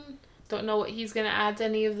reason. Don't know what he's going to add to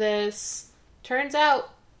any of this. Turns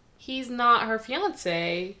out, he's not her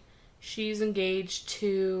fiancé. She's engaged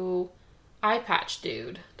to Eye Patch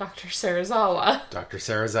Dude, Dr. Serizawa. Dr.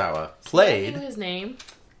 Serizawa. Played... See, I knew his name.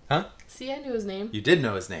 Huh? See, I knew his name. You did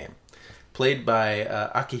know his name. Played by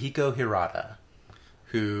Akihiko Hirata,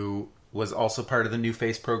 who was also part of the New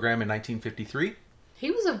Face program in 1953.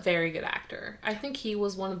 He was a very good actor. I think he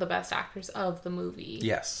was one of the best actors of the movie.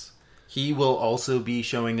 Yes. He will also be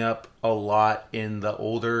showing up a lot in the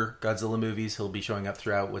older Godzilla movies. He'll be showing up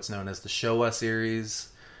throughout what's known as the Showa series,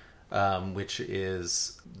 which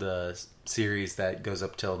is the series that goes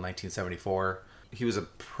up till 1974. he was a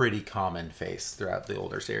pretty common face throughout the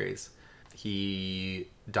older series. He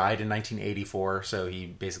died in 1984, so he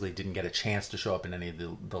basically didn't get a chance to show up in any of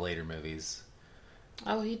the later movies.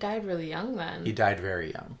 Oh, he died really young then. He died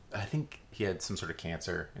very young. I think he had some sort of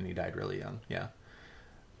cancer, and he died really young, yeah.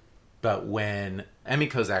 But when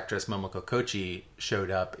Emiko's actress, Momoko Kochi, showed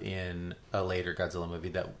up in a later Godzilla movie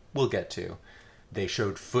that we'll get to, they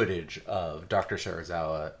showed footage of Dr.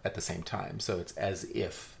 Serizawa at the same time. So it's as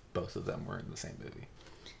if both of them were in the same movie.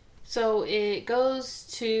 So it goes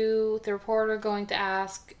to the reporter going to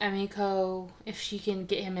ask Emiko if she can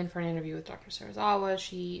get him in for an interview with Dr. Serizawa.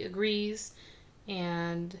 She agrees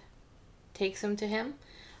and takes him to him.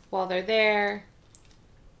 While they're there,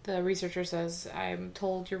 the researcher says, I'm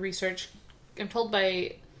told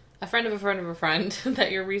by a friend of a friend of a friend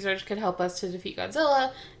that your research could help us to defeat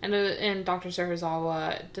Godzilla. And Dr.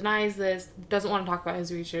 Serizawa denies this, doesn't want to talk about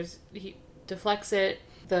his research. He deflects it.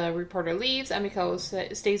 The reporter leaves. Emiko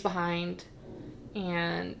stays behind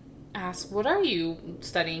and asks, what are you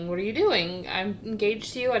studying? What are you doing? I'm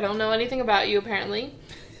engaged to you. I don't know anything about you, apparently.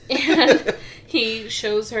 And he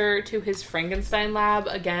shows her to his Frankenstein lab,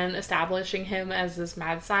 again, establishing him as this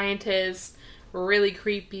mad scientist, really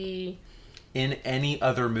creepy. In any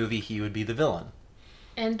other movie, he would be the villain.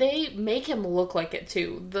 And they make him look like it,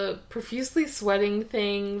 too. The profusely sweating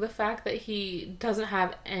thing, the fact that he doesn't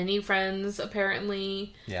have any friends,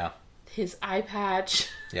 apparently. Yeah. His eye patch.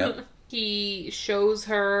 Yep. He shows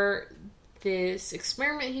her this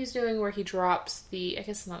experiment he's doing where he drops I guess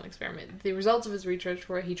it's not an experiment, the results of his research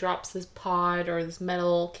where he drops this pod or this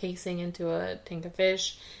metal casing into a tank of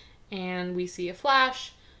fish, and we see a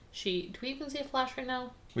flash. Do we even see a flash right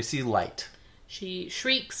now? We see light. She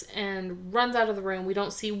shrieks and runs out of the room. We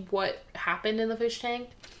don't see what happened in the fish tank,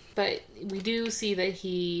 but we do see that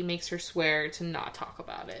he makes her swear to not talk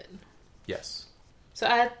about it. Yes. So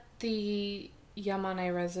at the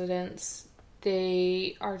Yamane residence,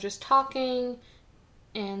 they are just talking,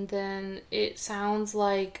 and then it sounds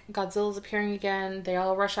like Godzilla's appearing again. They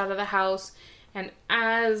all rush out of the house, and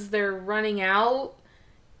as they're running out,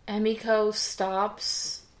 Emiko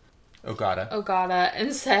stops Ogata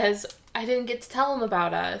and says, I didn't get to tell him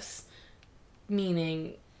about us.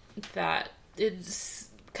 Meaning that it's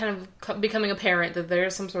kind of becoming apparent that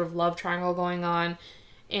there's some sort of love triangle going on,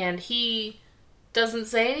 and he doesn't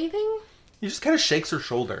say anything. He just kind of shakes her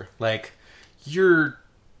shoulder, like, you're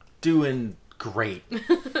doing great.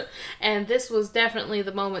 And this was definitely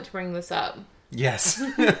the moment to bring this up. Yes,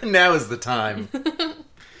 now is the time.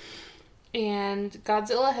 And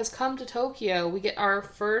Godzilla has come to Tokyo. We get our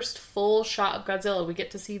first full shot of Godzilla. We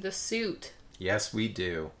get to see the suit. Yes, we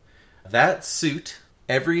do. That suit,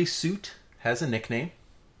 every suit has a nickname.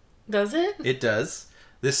 Does it? It does.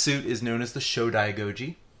 This suit is known as the Shodai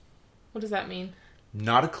Goji. What does that mean?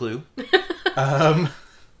 Not a clue.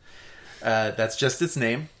 That's just its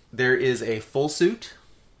name. There is a full suit.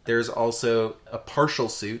 There's also a partial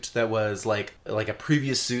suit that was like a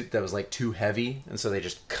previous suit that was like too heavy, and so they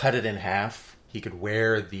just cut it in half. He could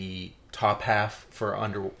wear the top half for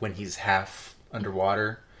when he's half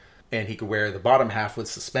underwater, and he could wear the bottom half with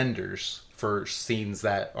suspenders for scenes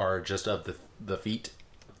that are just of the feet.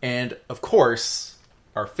 And of course,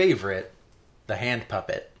 our favorite, the hand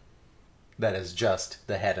puppet, that is just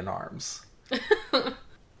the head and arms.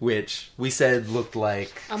 Which we said looked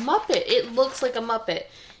like a Muppet. It looks like a Muppet.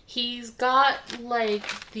 He's got,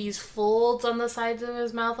 like, these folds on the sides of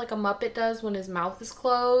his mouth like a Muppet does when his mouth is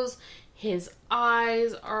closed. His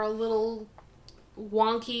eyes are a little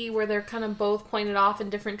wonky where they're kind of both pointed off in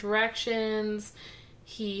different directions.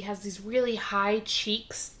 He has these really high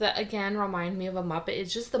cheeks that, again, remind me of a Muppet.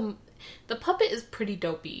 It's just the puppet is pretty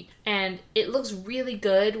dopey. And it looks really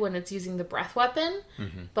good when it's using the breath weapon.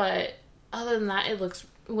 Mm-hmm. But other than that,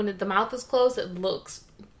 when the mouth is closed, it looks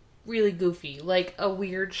really goofy, like a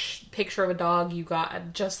weird picture of a dog you got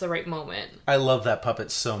at just the right moment. I love that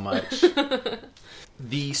puppet so much.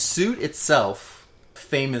 The suit itself,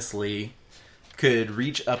 famously, could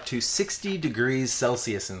reach up to 60 degrees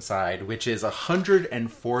Celsius inside, which is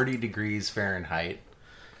 140 degrees Fahrenheit.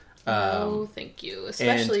 Oh, thank you.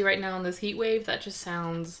 Especially right now in this heat wave, that just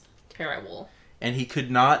sounds terrible. And he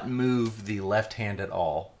could not move the left hand at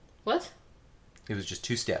all. What? It was just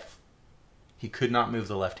too stiff. He could not move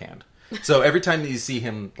the left hand. So every time you see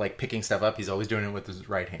him like picking stuff up, he's always doing it with his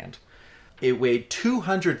right hand. It weighed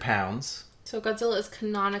 200 pounds. So Godzilla is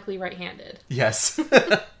canonically right-handed. Yes.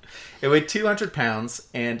 It weighed 200 pounds,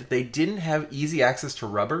 and they didn't have easy access to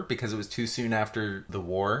rubber because it was too soon after the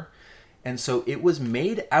war. And so it was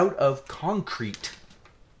made out of concrete.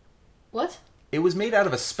 What? It was made out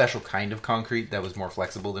of a special kind of concrete that was more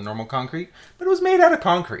flexible than normal concrete, but it was made out of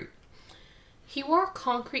concrete. He wore a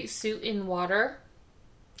concrete suit in water.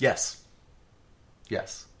 Yes.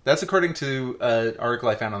 Yes. That's according to an article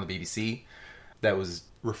I found on the BBC that was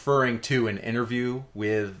referring to an interview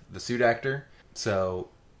with the suit actor. So,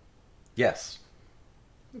 yes.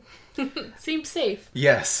 Seems safe.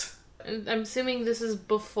 Yes. I'm assuming this is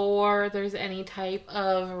before there's any type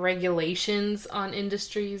of regulations on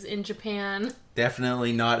industries in Japan.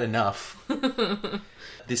 Definitely not enough.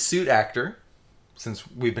 The suit actor, since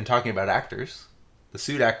we've been talking about actors, the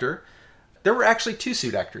suit actor, there were actually 2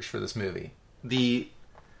 suit actors for this movie. The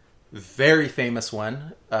very famous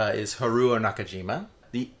one is Haruo Nakajima.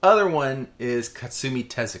 The other one is Katsumi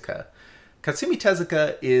Tezuka. Katsumi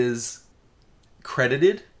Tezuka is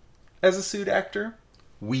credited as a suit actor.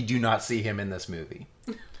 We do not see him in this movie.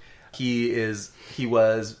 He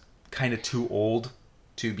was kind of too old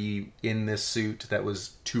to be in this suit that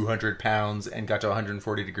was 200 pounds and got to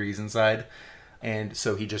 140 degrees inside. And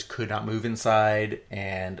so he just could not move inside,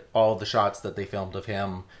 and all the shots that they filmed of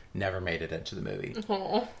him never made it into the movie.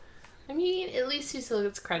 Oh. I mean, at least he still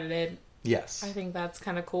gets credited. Yes. I think that's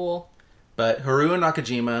kind of cool. But Haruo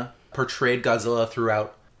Nakajima portrayed Godzilla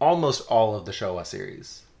throughout almost all of the Showa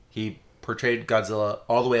series. He portrayed Godzilla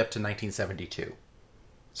all the way up to 1972.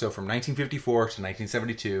 So from 1954 to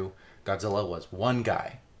 1972, Godzilla was one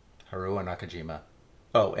guy, Haruo Nakajima.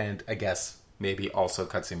 Oh, and I guess maybe also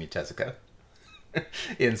Katsumi Tezuka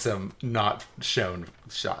in some not shown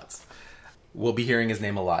shots. We'll be hearing his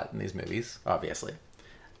name a lot in these movies, obviously.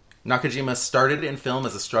 Nakajima started in film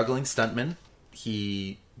as a struggling stuntman.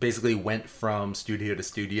 He basically went from studio to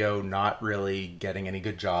studio, not really getting any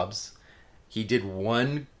good jobs. He did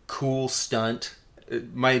one cool stunt.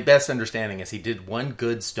 My best understanding is he did one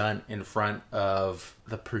good stunt in front of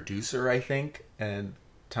the producer, I think, and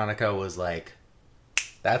Tanaka was like,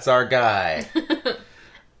 "That's our guy."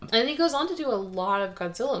 And he goes on to do a lot of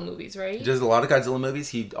Godzilla movies, right? He does a lot of Godzilla movies.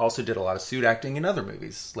 He also did a lot of suit acting in other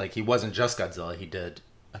movies. Like, he wasn't just Godzilla, he did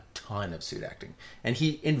a ton of suit acting. And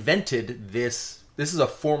he invented this. This is a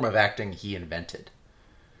form of acting he invented.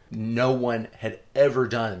 No one had ever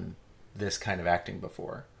done this kind of acting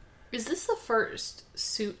before. Is this the first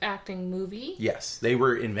suit acting movie? Yes. They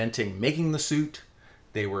were inventing making the suit.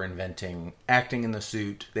 They were inventing acting in the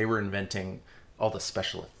suit. They were inventing all the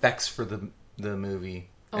special effects for the movie.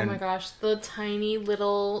 Oh my gosh, the tiny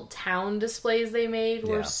little town displays they made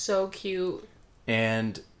were so cute.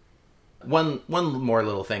 And one more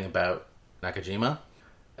little thing about Nakajima.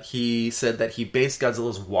 He said that he based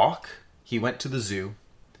Godzilla's walk. He went to the zoo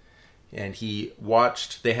and he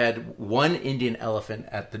watched. They had one Indian elephant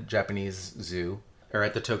at the Japanese zoo, or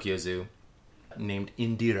at the Tokyo Zoo, named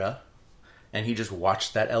Indira. And he just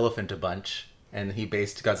watched that elephant a bunch. And he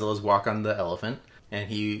based Godzilla's walk on the elephant. And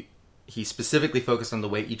he specifically focused on the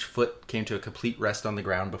way each foot came to a complete rest on the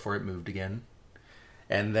ground before it moved again.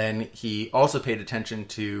 And then he also paid attention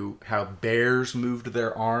to how bears moved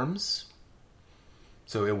their arms.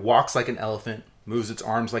 So it walks like an elephant, moves its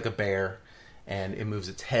arms like a bear, and it moves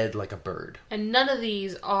its head like a bird. And none of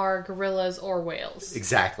these are gorillas or whales.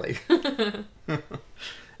 Exactly.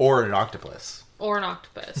 Or an octopus. Or an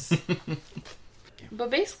octopus. But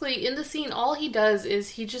basically, in the scene, all he does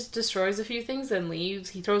is he just destroys a few things and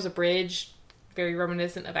leaves. He throws a bridge, very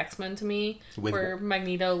reminiscent of X-Men to me, where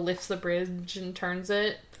Magneto lifts the bridge and turns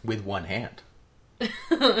it. With one hand.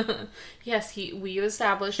 Yes, we've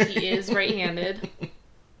established he is right-handed.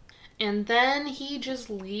 And then he just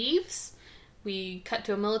leaves. We cut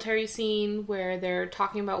to a military scene where they're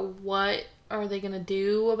talking about what are they going to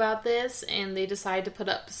do about this, and they decide to put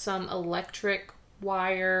up some electric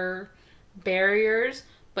wire barriers,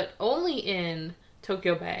 but only in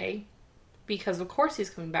Tokyo Bay, because of course he's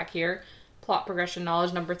coming back here. Plot progression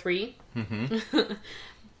knowledge number 3. Mm-hmm.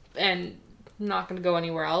 And not going to go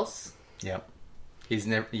anywhere else. Yep. He's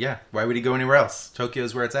never. Yeah. Why would he go anywhere else?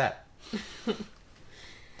 Tokyo's where it's at.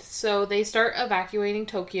 So they start evacuating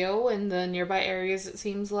Tokyo and the nearby areas. It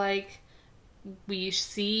seems like we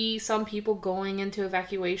see some people going into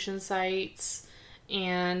evacuation sites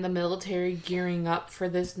and the military gearing up for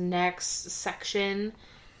this next section.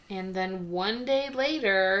 And then one day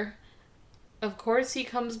later, of course, he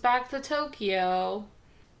comes back to Tokyo.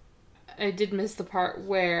 I did miss the part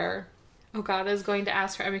where Okada is going to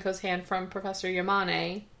ask for Emiko's hand from Professor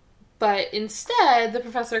Yamane. But instead, the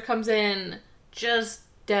professor comes in just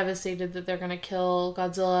devastated that they're going to kill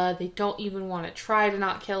Godzilla. They don't even want to try to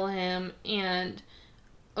not kill him. And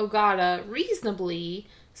Ogata reasonably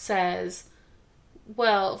says,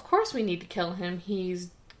 well, of course we need to kill him.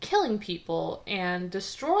 He's killing people and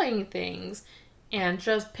destroying things. And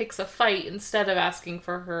just picks a fight instead of asking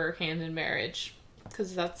for her hand in marriage.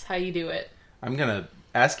 Because that's how you do it. I'm going to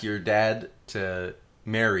ask your dad to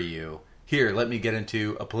marry you. Here, let me get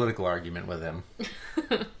into a political argument with him.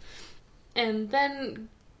 And then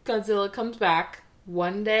Godzilla comes back.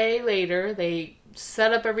 One day later, they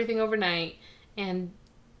set up everything overnight, and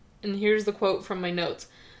here's the quote from my notes.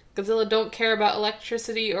 Godzilla don't care about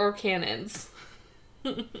electricity or cannons.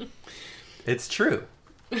 It's true.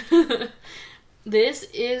 This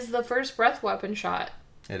is the first breath weapon shot.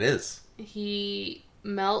 It is. He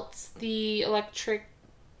melts the electric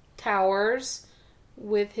towers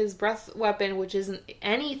with his breath weapon, which isn't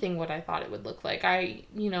anything what I thought it would look like.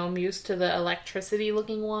 I'm used to the electricity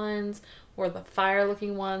looking ones or the fire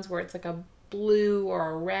looking ones where it's like a blue or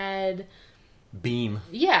a red beam.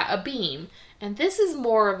 Yeah, a beam. And this is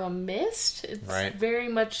more of a mist. It's right. Very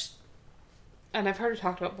much, and I've heard it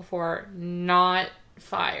talked about before, not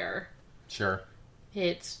fire. Sure.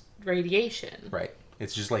 It's radiation. Right.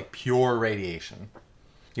 It's just like pure radiation.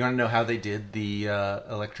 You want to know how they did the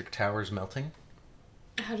electric towers melting?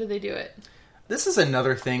 How did they do it? This is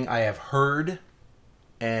another thing I have heard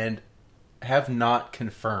and have not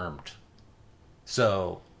confirmed.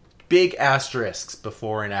 So, big asterisks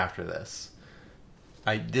before and after this.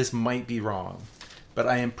 This might be wrong, but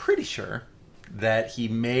I am pretty sure that he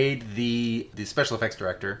made the special effects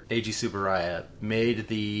director, Eiji Tsuburaya, made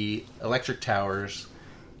the electric towers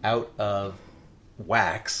out of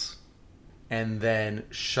wax and then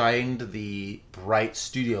shined the bright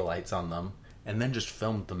studio lights on them and then just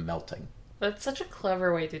filmed them melting. That's such a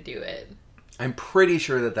clever way to do it. I'm pretty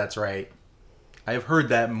sure that that's right. I have heard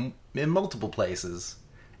that in multiple places.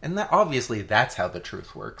 And obviously that's how the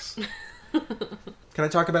truth works. Can I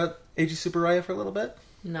talk about Eiji Tsuburaya for a little bit?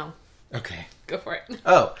 No. Okay. Go for it.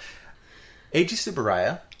 Oh. Eiji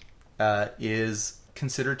Tsuburaya is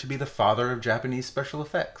considered to be the father of Japanese special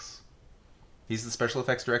effects. He's the special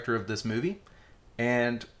effects director of this movie,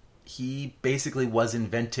 and he basically was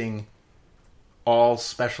inventing all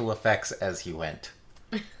special effects as he went.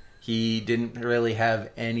 He didn't really have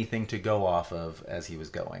anything to go off of as he was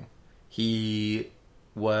going. He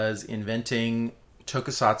was inventing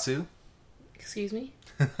tokusatsu. Excuse me?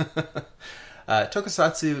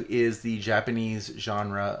 Tokusatsu is the Japanese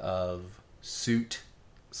genre of suit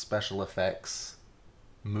special effects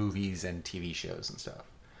movies and TV shows and stuff.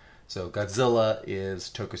 So Godzilla is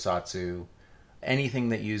tokusatsu. Anything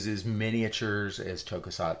that uses miniatures is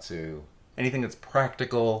tokusatsu. Anything that's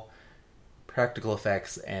practical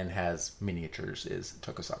effects and has miniatures is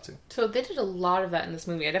tokusatsu. So they did a lot of that in this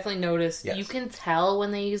movie. I definitely noticed. Yes. You can tell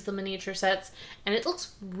when they use the miniature sets, and it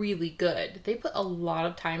looks really good. They put a lot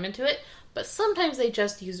of time into it, but sometimes they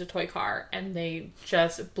just used a toy car and they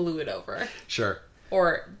just blew it over. Sure.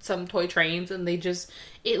 Or some toy trains, and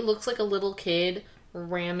it looks like a little kid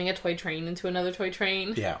ramming a toy train into another toy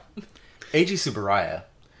train. Yeah. Eiji Tsuburaya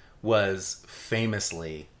was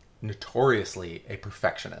notoriously a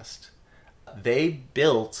perfectionist. They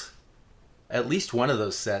built at least one of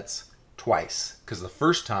those sets twice, because the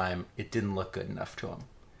first time it didn't look good enough to him.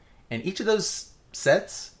 And each of those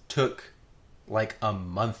sets took like a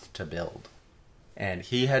month to build. And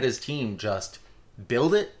he had his team just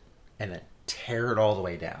build it and then tear it all the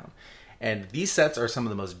way down. And these sets are some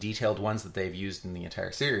of the most detailed ones that they've used in the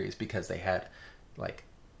entire series, because they had like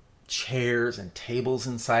chairs and tables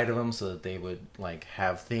inside of them so that they would like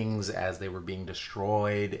have things as they were being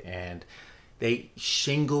destroyed, and they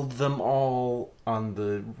shingled them all on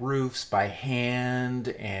the roofs by hand,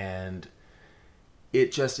 and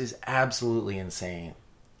it just is absolutely insane.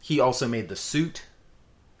 He also made the suit,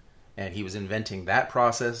 and he was inventing that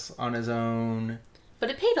process on his own.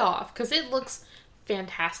 But it paid off, because it looks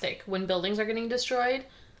fantastic when buildings are getting destroyed.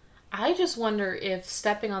 I just wonder if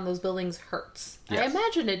stepping on those buildings hurts. Yes. I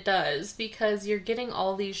imagine it does, because you're getting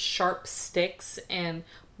all these sharp sticks and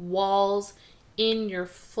walls in your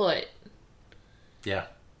foot. Yeah.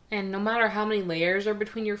 And no matter how many layers are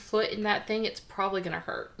between your foot and that thing, it's probably going to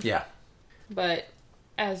hurt. Yeah. But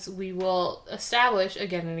as we will establish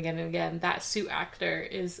again and again and again, that suit actor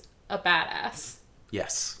is a badass.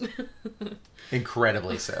 Yes.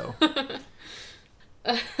 Incredibly so.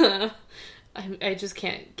 I just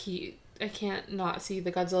can't I can't not see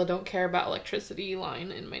the Godzilla don't care about electricity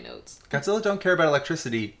line in my notes. Godzilla don't care about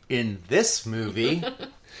electricity in this movie.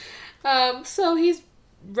 So he's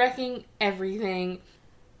wrecking everything.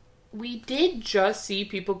 We did just see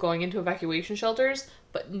people going into evacuation shelters,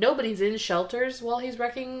 but nobody's in shelters while he's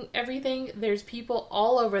wrecking everything. There's people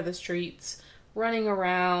all over the streets running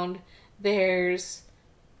around. There's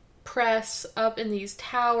press up in these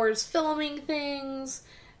towers filming things.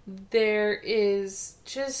 There is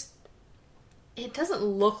just... It doesn't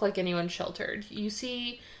look like anyone's sheltered. You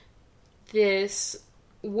see this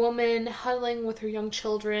woman huddling with her young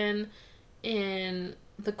children. in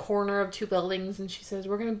the corner of two buildings, and she says,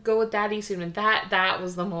 "We're gonna go with Daddy soon," and that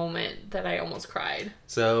was the moment that I almost cried.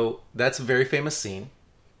 So that's a very famous scene.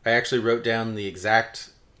 I actually wrote down the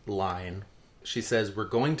exact line. She says, "We're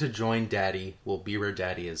going to join Daddy. We'll be where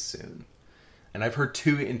Daddy is soon." And I've heard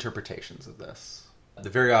two interpretations of this. The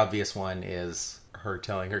very obvious one is her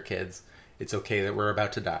telling her kids, it's okay that we're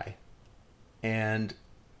about to die. And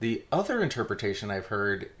the other interpretation I've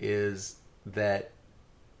heard is that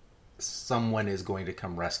someone is going to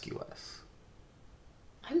come rescue us.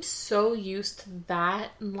 I'm so used to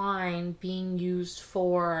that line being used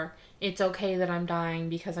for, it's okay that I'm dying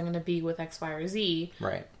because I'm going to be with X, Y, or Z.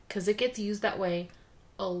 Right. Because it gets used that way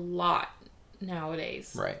a lot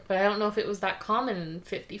nowadays. Right. But I don't know if it was that common in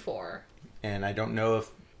 54. And I don't know if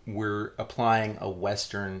we're applying a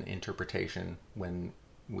Western interpretation when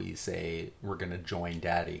we say we're going to join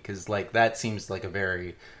Daddy. Because, like, that seems like a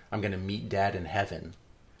very, I'm going to meet Dad in heaven.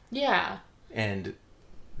 Yeah. And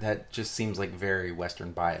that just seems like very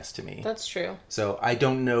Western bias to me. That's true. So I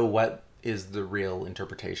don't know what is the real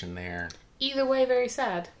interpretation there. Either way, very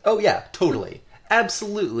sad. Oh, yeah, totally.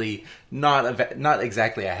 Absolutely not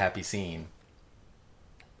exactly a happy scene.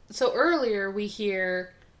 So earlier we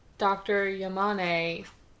hear Dr. Yamane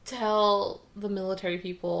tell the military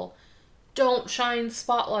people, don't shine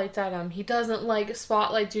spotlights at him. He doesn't like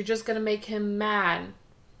spotlights. You're just going to make him mad.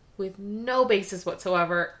 With no basis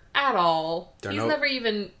whatsoever at all. He's never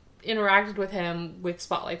even interacted with him with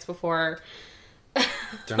spotlights before.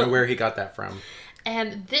 Don't know where he got that from.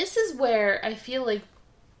 And this is where I feel like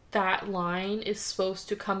that line is supposed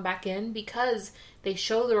to come back in, because they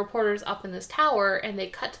show the reporters up in this tower and they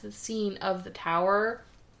cut to the scene of the tower,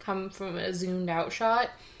 come from a zoomed out shot,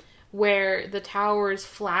 where the tower is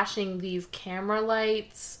flashing these camera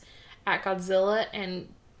lights at Godzilla, and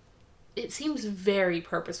it seems very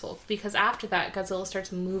purposeful, because after that Godzilla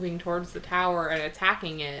starts moving towards the tower and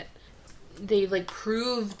attacking it. They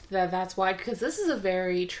proved that that's why, because this is a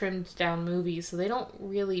very trimmed down movie, so they don't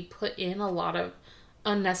really put in a lot of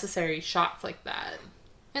unnecessary shots like that.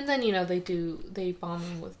 And then, they bomb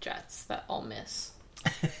him with jets that all miss.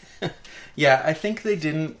 Yeah, I think they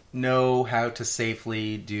didn't know how to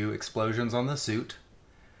safely do explosions on the suit.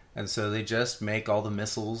 And so they just make all the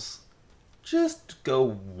missiles just go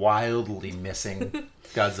wildly missing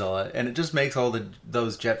Godzilla. And it just makes all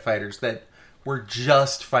those jet fighters that were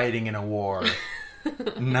just fighting in a war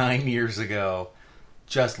 9 years ago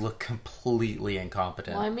just look completely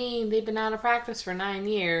incompetent. Well, I mean, they've been out of practice for 9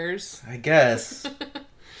 years. I guess.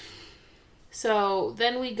 So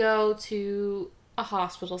then we go to a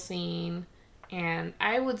hospital scene, and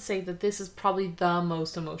I would say that this is probably the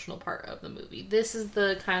most emotional part of the movie. This is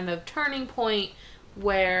the kind of turning point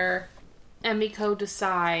where Emiko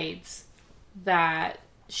decides that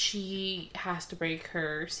she has to break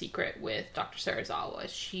her secret with Dr. Serizawa.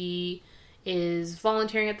 She is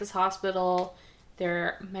volunteering at this hospital.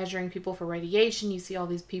 They're measuring people for radiation. You see all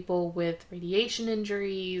these people with radiation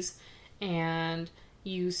injuries, and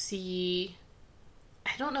you see,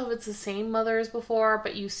 I don't know if it's the same mother as before,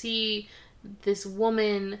 but you see this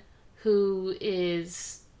woman who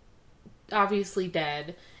is obviously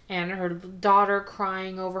dead, and her daughter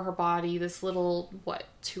crying over her body, this little,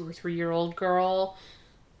 2 or 3 year old girl.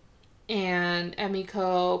 And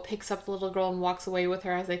Emiko picks up the little girl and walks away with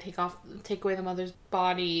her as they take away the mother's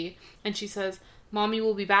body. And she says, "Mommy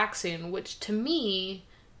will be back soon," which to me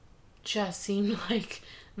just seemed like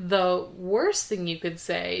the worst thing you could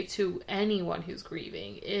say to anyone who's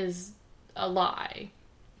grieving is a lie.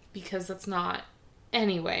 Because that's not...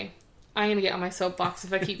 Anyway, I'm going to get on my soapbox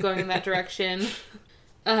if I keep going in that direction.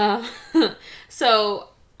 So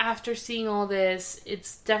after seeing all this,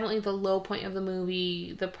 it's definitely the low point of the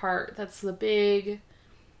movie, the part that's the big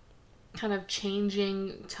kind of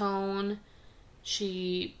changing tone.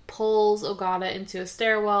 She pulls Ogata into a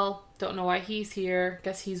stairwell, don't know why he's here,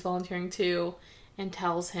 guess he's volunteering too, and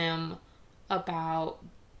tells him about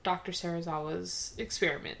Dr. Serizawa's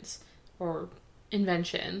experiments, or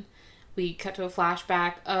invention. We cut to a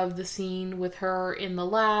flashback of the scene with her in the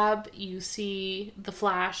lab. You see the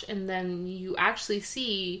flash, and then you actually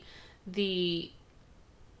see the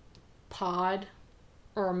pod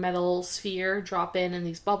or metal sphere drop in, and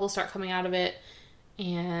these bubbles start coming out of it.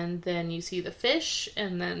 And then you see the fish,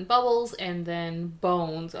 and then bubbles, and then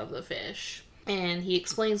bones of the fish. And he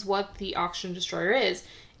explains what the oxygen destroyer is.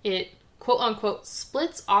 It, quote-unquote,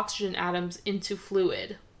 splits oxygen atoms into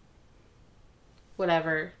fluid.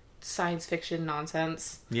 Whatever. Science fiction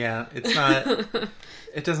nonsense. Yeah, it's not...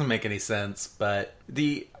 It doesn't make any sense, but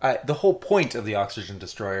the whole point of the oxygen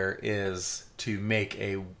destroyer is to make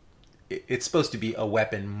it's supposed to be a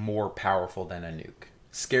weapon more powerful than a nuke.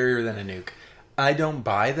 Scarier than a nuke. I don't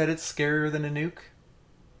buy that it's scarier than a nuke,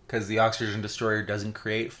 because the oxygen destroyer doesn't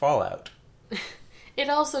create fallout. It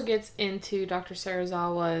also gets into Dr.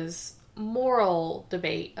 Serizawa's moral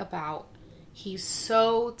debate about he's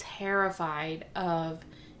so terrified of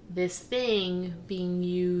this thing being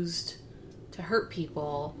used to hurt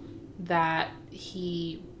people that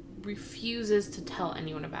he refuses to tell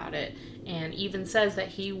anyone about it, and even says that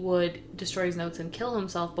he would destroy his notes and kill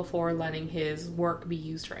himself before letting his work be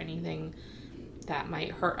used for anything that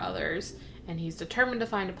might hurt others, and he's determined to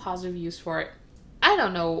find a positive use for it. I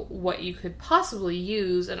don't know what you could possibly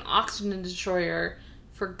use an oxygen destroyer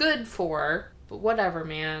for good for, but whatever,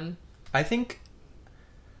 man. I think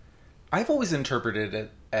I've always interpreted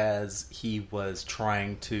it as he was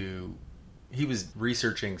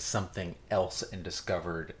researching something else and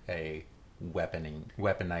discovered a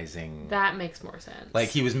weaponizing. That makes more sense. Like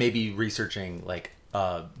he was maybe researching like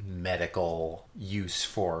a medical use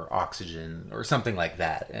for oxygen or something like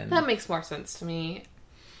that. And that makes more sense to me.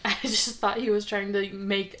 I just thought he was trying to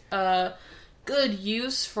make a good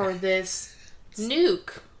use for this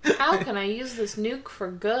nuke. How can I use this nuke for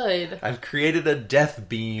good? I've created a death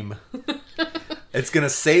beam. It's gonna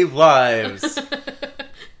save lives.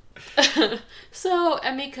 So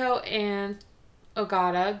Emiko and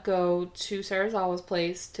Ogata go to Serizawa's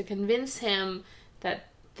place to convince him that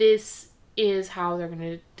this is how they're going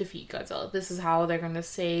to defeat Godzilla. This is how they're going to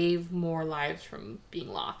save more lives from being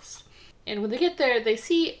lost. And when they get there, they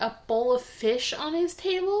see a bowl of fish on his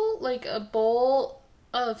table. Like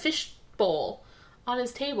a fish bowl on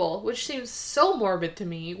his table, which seems so morbid to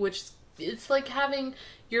me, which it's like having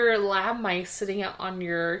your lab mice sitting out on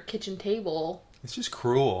your kitchen table. It's just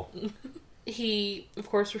cruel. He, of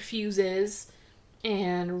course, refuses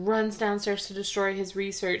and runs downstairs to destroy his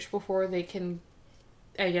research before they can,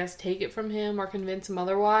 I guess, take it from him or convince him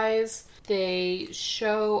otherwise. They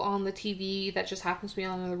show on the TV that just happens to be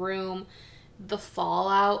on in the room the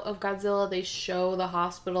fallout of Godzilla. They show the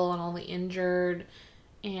hospital and all the injured,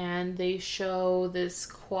 and they show this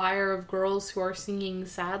choir of girls who are singing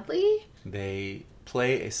sadly. They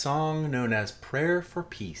play a song known as Prayer for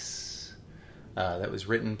Peace. That was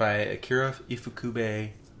written by Akira Ifukube,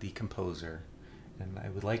 the composer. And I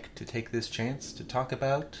would like to take this chance to talk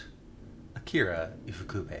about Akira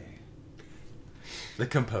Ifukube, the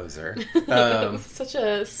composer. Such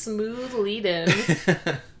a smooth lead-in.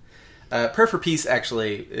 Prayer for Peace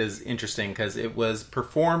actually is interesting because it was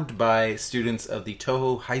performed by students of the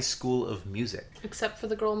Toho High School of Music. Except for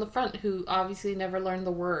the girl in the front who obviously never learned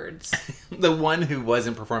the words. The one who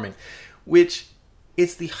wasn't performing. Which,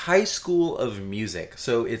 it's the High School of Music.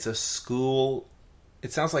 So it's a school,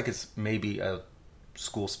 it sounds like it's maybe a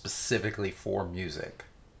school specifically for music,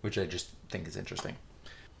 which I just think is interesting.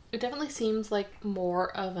 It definitely seems like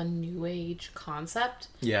more of a new age concept.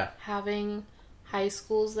 Yeah. Having high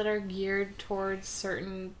schools that are geared towards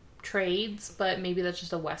certain trades, but maybe that's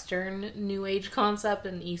just a Western new age concept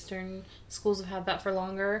and Eastern schools have had that for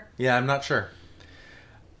longer. Yeah, I'm not sure.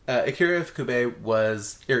 Akira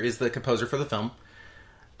Ifukube is the composer for the film.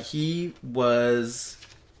 He was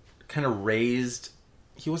kind of raised,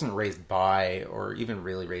 he wasn't raised by or even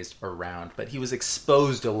really raised around, but he was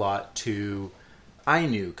exposed a lot to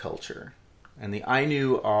Ainu culture. And the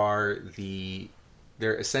Ainu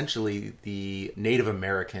they're essentially the Native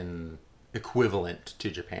American equivalent to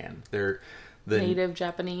Japan. They're the native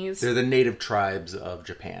Japanese. They're the native tribes of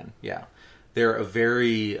Japan, yeah. They're a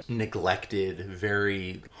very neglected,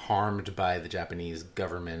 very harmed by the Japanese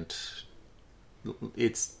government.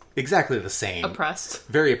 It's exactly the same. Oppressed.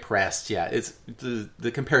 Very oppressed, yeah. It's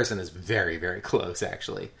the comparison is very, very close,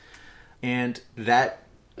 actually. And that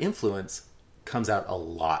influence comes out a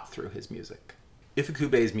lot through his music.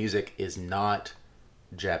 Ifukube's music is not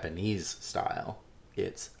Japanese style.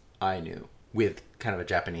 It's Ainu, with kind of a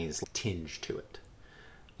Japanese tinge to it.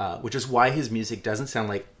 Which is why his music doesn't sound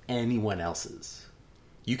like anyone else's.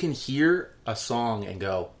 You can hear a song and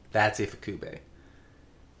go, that's Ifukube.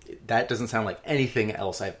 That doesn't sound like anything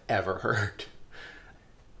else I've ever heard.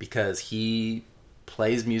 Because he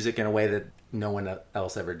plays music in a way that no one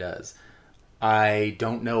else ever does. I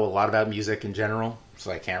don't know a lot about music in general,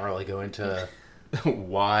 so I can't really go into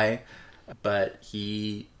why. But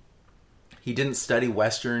he didn't study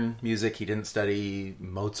Western music. He didn't study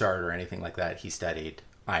Mozart or anything like that. He studied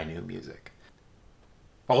Ainu music.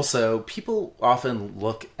 Also, people often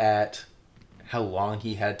look at how long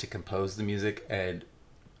he had to compose the music and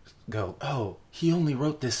go, oh, he only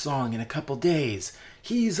wrote this song in a couple days.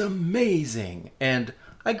 He's amazing. And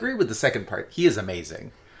I agree with the second part. He is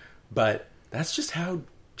amazing. But that's just how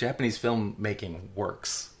Japanese filmmaking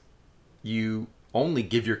works. You only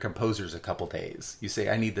give your composers a couple days. You say,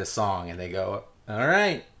 I need this song, and they go, all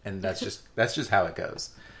right. And that's just how it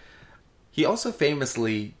goes. He also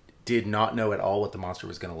famously did not know at all what the monster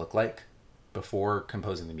was going to look like before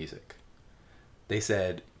composing the music. They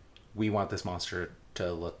said, we want this monster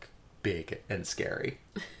to look big and scary.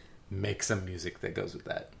 Make some music that goes with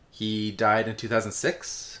that. He died in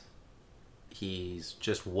 2006. He's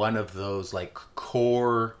just one of those like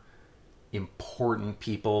core important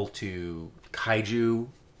people to kaiju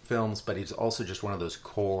films, but he's also just one of those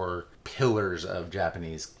core pillars of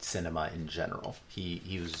Japanese cinema in general.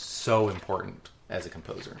 He was so important as a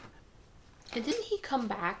composer. And didn't he come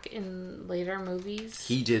back in later movies?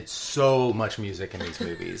 He did so much music in these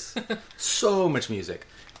movies. So much music.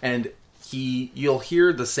 And you'll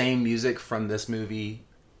hear the same music from this movie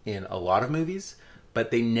in a lot of movies,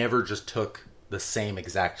 but they never just took the same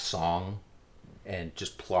exact song and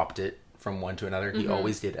just plopped it from one to another. He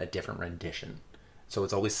always did a different rendition. So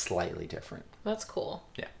it's always slightly different. That's cool.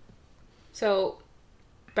 Yeah. So,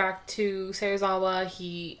 back to Serizawa,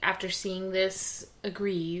 he, after seeing this,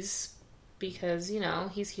 agrees, because, you know,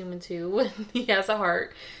 he's human too, and he has a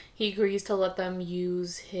heart. He agrees to let them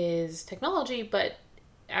use his technology, but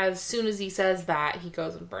as soon as he says that, he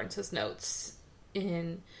goes and burns his notes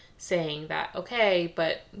in saying that, okay,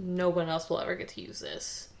 but no one else will ever get to use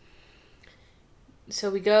this. So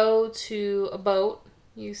we go to a boat.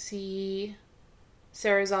 You see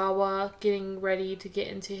Serizawa getting ready to get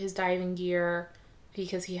into his diving gear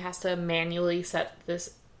because he has to manually set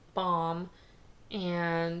this bomb.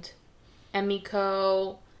 And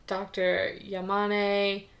Emiko, Dr.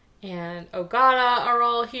 Yamane, and Ogata are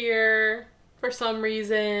all here for some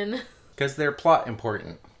reason. Because they're plot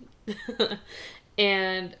important.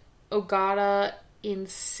 And Ogata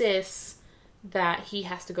insists that he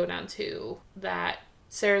has to go down too. That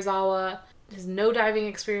Serizawa has no diving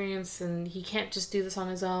experience and he can't just do this on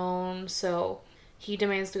his own. So he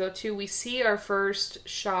demands to go too. We see our first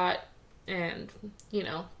shot and, you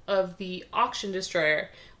know, of the Oxygen Destroyer,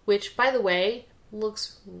 which, by the way,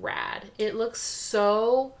 looks rad. It looks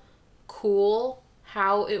so cool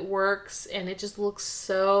how it works, and it just looks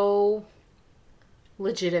so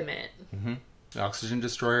legitimate. Mm-hmm. The Oxygen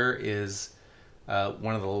Destroyer is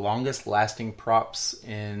one of the longest lasting props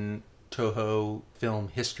in Toho film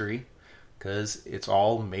history because it's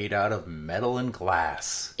all made out of metal and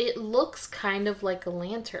glass. It looks kind of like a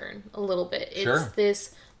lantern a little bit. It's Sure.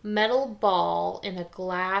 this metal ball in a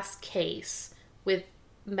glass case with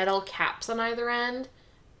metal caps on either end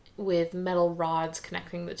with metal rods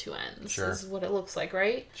connecting the two ends. Sure. This is what it looks like,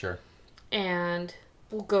 right? Sure. And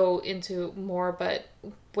we'll go into more, but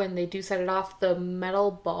when they do set it off, the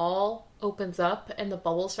metal ball opens up and the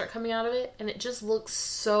bubbles start coming out of it, and it just looks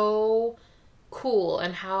so cool,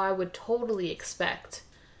 and how I would totally expect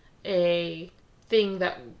a thing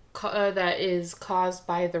that is caused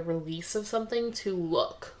by the release of something to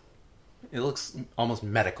look. It looks almost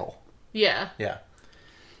medical. Yeah. Yeah.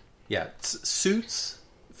 Yeah. Suits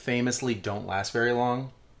famously don't last very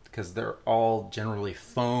long because they're all generally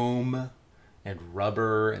foam and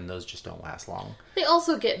rubber, and those just don't last long. They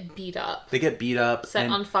also get beat up. They get beat up. Set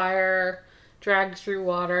on fire, dragged through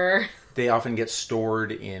water. They often get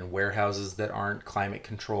stored in warehouses that aren't climate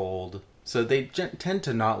controlled. So they tend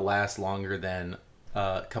to not last longer than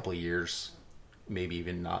a couple of years, maybe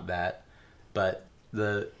even not that. But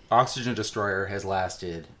the Oxygen Destroyer has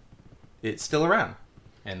lasted. It's still around,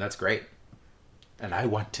 and that's great. And I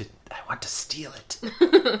want to steal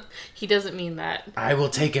it. He doesn't mean that. I will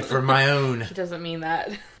take it for my own. He doesn't mean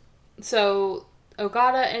that. So,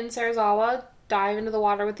 Ogata and Serizawa dive into the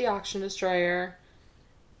water with the Oxygen Destroyer.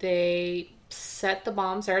 They set the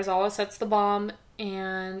bomb. Serizawa sets the bomb,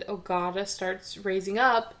 and Ogata starts raising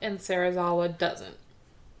up, and Serizawa doesn't.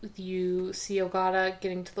 You see Ogata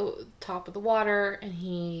getting to the top of the water, and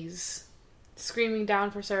he's screaming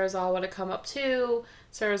down for Serizawa to come up too.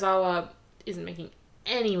 Serizawa isn't making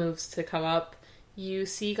any moves to come up. You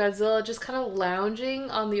see Godzilla just kind of lounging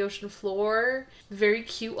on the ocean floor, very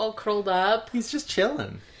cute, all curled up. He's just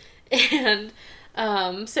chilling. And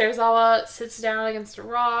Serizawa sits down against a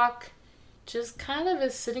rock, just kind of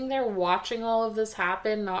is sitting there watching all of this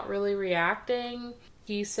happen, not really reacting.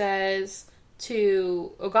 He says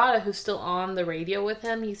to Ogata, who's still on the radio with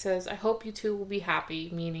him, he says, "I hope you two will be happy,"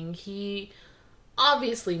 meaning he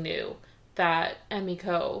obviously knew that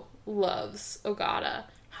Emiko loves Ogata.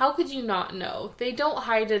 How could you not know? They don't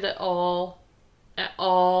hide it at all. At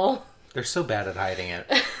all. They're so bad at hiding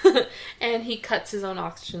it. And he cuts his own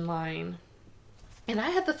oxygen line. And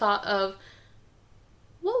I had the thought of,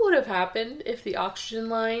 What would have happened if the oxygen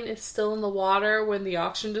line is still in the water when the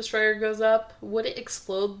oxygen destroyer goes up? Would it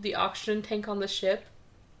explode the oxygen tank on the ship?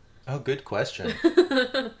 Oh, good question.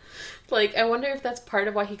 Like, I wonder if that's part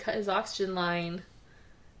of why he cut his oxygen line.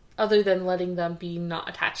 Other than letting them be not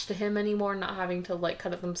attached to him anymore, not having to, like,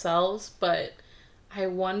 cut it themselves. But I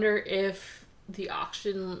wonder if the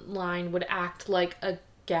oxygen line would act like a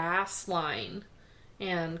gas line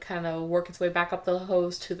and kind of work its way back up the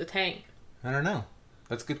hose to the tank. I don't know.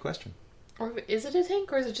 That's a good question. Or is it a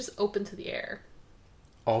tank, or is it just open to the air?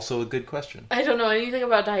 Also a good question. I don't know anything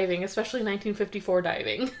about diving, especially 1954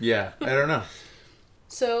 diving. Yeah, I don't know.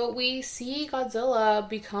 So we see Godzilla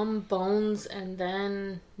become bones and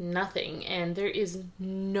then nothing. And there is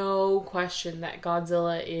no question that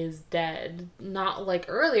Godzilla is dead. Not like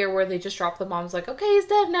earlier where they just dropped the bombs like, okay, he's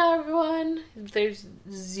dead now, everyone. There's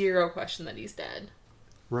zero question that he's dead.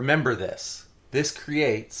 Remember this. This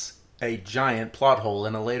creates a giant plot hole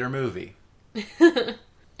in a later movie.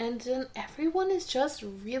 And then everyone is just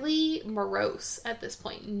really morose at this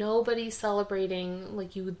point. Nobody's celebrating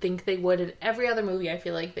like you would think they would. In every other movie, I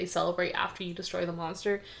feel like they celebrate after you destroy the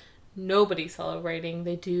monster. Nobody's celebrating.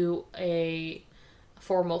 They do a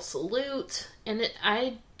formal salute. And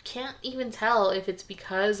I can't even tell if it's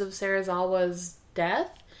because of Serizawa's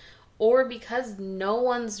death or because no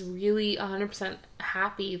one's really 100%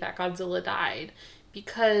 happy that Godzilla died.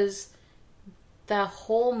 Because the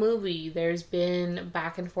whole movie, there's been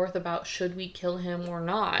back and forth about should we kill him or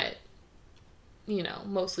not. You know,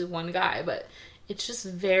 mostly one guy, but it's just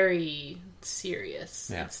very serious.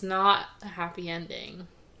 Yeah. It's not a happy ending.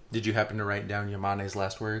 Did you happen to write down Yamane's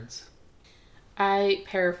last words? I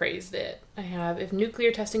paraphrased it. I have, if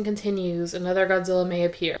nuclear testing continues, another Godzilla may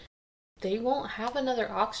appear. They won't have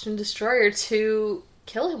another oxygen destroyer to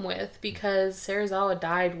kill him with because Serizawa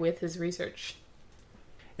died with his research.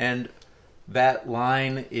 And that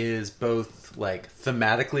line is both, like,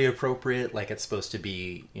 thematically appropriate, like it's supposed to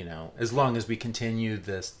be, you know, as long as we continue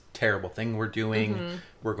this terrible thing we're doing,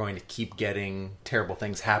 we're going to keep getting terrible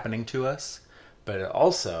things happening to us. But it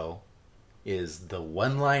also is the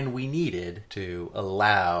one line we needed to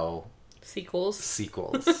allow sequels.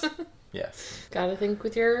 Yes. Gotta think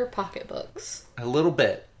with your pocketbooks. A little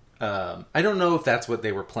bit. I don't know if that's what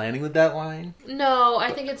they were planning with that line. No,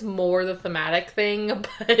 I think it's more the thematic thing,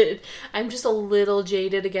 but I'm just a little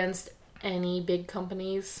jaded against any big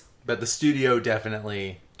companies. But the studio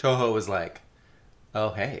definitely, Toho was like,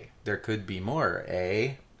 oh hey, there could be more,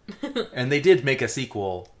 eh? And they did make a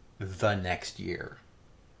sequel the next year.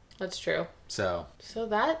 That's true. So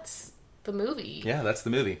that's the movie. Yeah, that's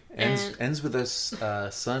the movie. Ends with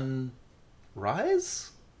a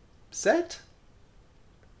sunrise set?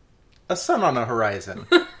 A sun on a horizon.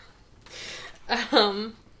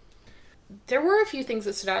 There were a few things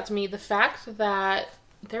that stood out to me. The fact that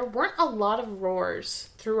there weren't a lot of roars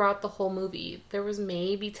throughout the whole movie. There was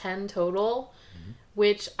maybe 10 total,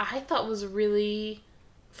 which I thought was really,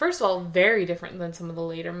 first of all, very different than some of the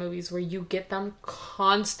later movies where you get them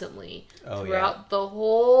constantly throughout the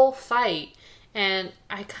whole fight. And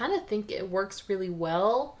I kind of think it works really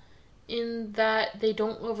well in that they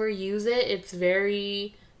don't overuse it. It's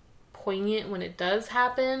very poignant when it does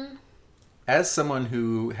happen. As someone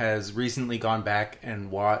who has recently gone back and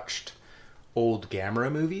watched old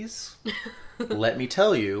Gamera movies, let me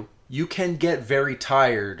tell you, you can get very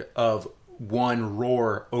tired of one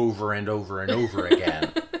roar over and over and over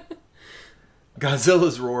again.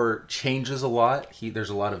 Godzilla's roar changes a lot. There's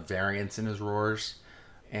a lot of variance in his roars,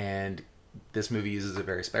 and this movie uses it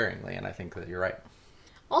very sparingly, and I think that you're right.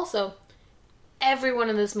 Also, everyone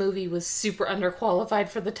in this movie was super underqualified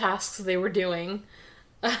for the tasks they were doing.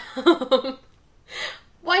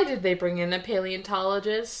 Why did they bring in a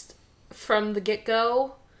paleontologist from the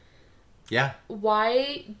get-go? Yeah.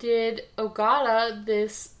 Why did Ogata,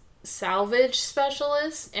 this salvage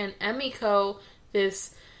specialist, and Emiko,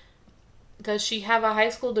 this, does she have a high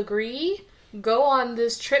school degree, go on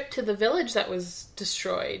this trip to the village that was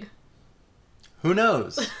destroyed? Who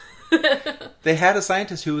knows? They had a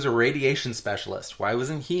scientist who was a radiation specialist. Why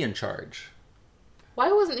wasn't he in charge?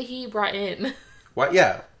 Why wasn't he brought in? Why?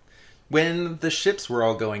 Yeah. When the ships were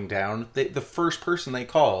all going down, the first person they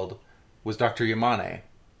called was Dr. Yamane.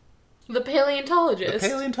 The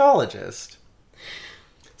paleontologist.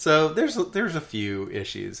 So there's a few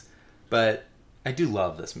issues, but I do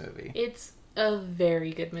love this movie. It's a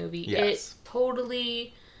very good movie. Yes. It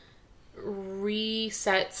totally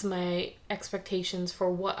resets my expectations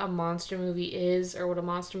for what a monster movie is or what a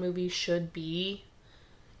monster movie should be.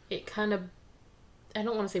 It kind of, I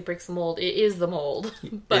don't want to say breaks the mold. It is the mold,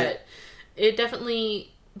 but it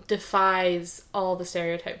definitely defies all the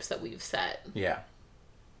stereotypes that we've set. Yeah.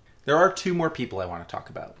 There are two more people I want to talk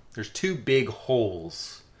about. There's two big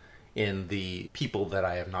holes in the people that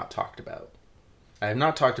I have not talked about. I have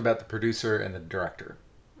not talked about the producer and the director.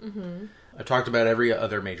 Mm-hmm. I've talked about every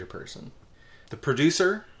other major person. The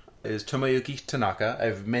producer is Tomoyuki Tanaka.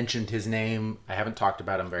 I've mentioned his name. I haven't talked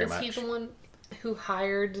about him very much. Is he the one who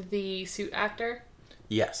hired the suit actor?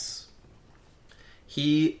 Yes.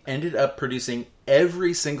 He ended up producing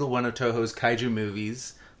every single one of Toho's kaiju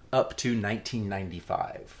movies up to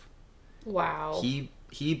 1995. Wow.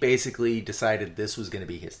 He basically decided this was going to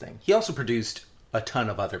be his thing. He also produced a ton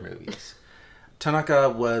of other movies. Tanaka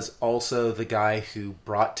was also the guy who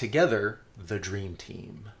brought together the Dream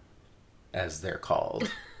Team, as they're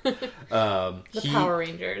called. The Power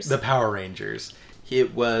Rangers. The Power Rangers.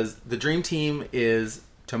 The Dream Team is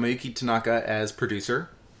Tomoyuki Tanaka as producer,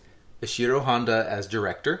 Ishiro Honda as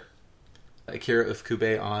director, Akira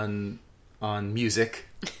Ufukube on music,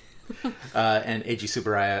 and Eiji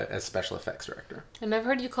Tsuburaya as special effects director. And I've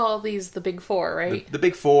heard you call these the Big Four, right? The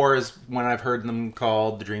Big Four is when I've heard them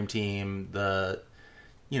called the Dream Team. They're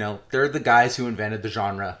the guys who invented the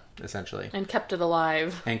genre, essentially. And kept it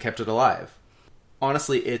alive.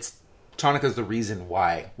 Honestly, Tanaka's the reason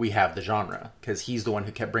why we have the genre, because he's the one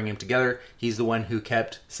who kept bringing them together. He's the one who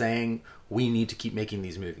kept saying, we need to keep making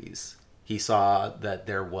these movies. He saw that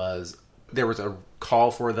there was a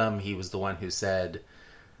call for them. He was the one who said,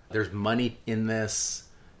 there's money in this,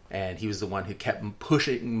 and he was the one who kept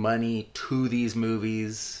pushing money to these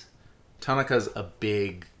movies. Tanaka's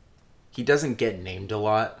he doesn't get named a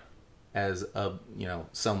lot as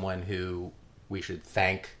someone who we should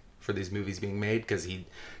thank for these movies being made, because he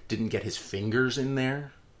didn't get his fingers in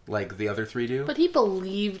there like the other three do. But he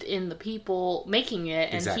believed in the people making it,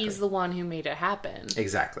 and Exactly. He's the one who made it happen.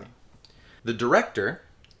 Exactly. The director,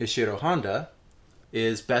 Ishiro Honda,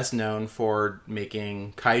 is best known for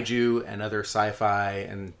making kaiju and other sci-fi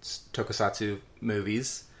and tokusatsu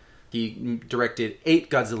movies. He directed 8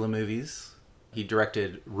 Godzilla movies. He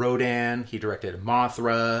directed Rodan. He directed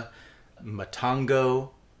Mothra, Matango,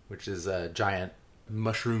 which is a giant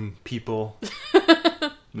mushroom people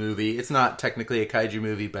movie. It's not technically a kaiju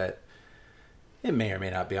movie, but it may or may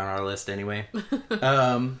not be on our list anyway.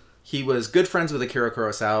 He was good friends with Akira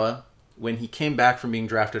Kurosawa. When he came back from being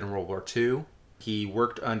drafted in World War II, he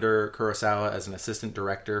worked under Kurosawa as an assistant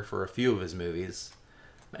director for a few of his movies.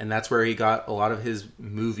 And that's where he got a lot of his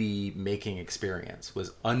movie making experience,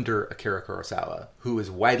 was under Akira Kurosawa, who is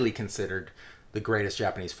widely considered the greatest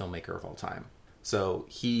Japanese filmmaker of all time. So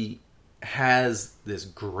he has this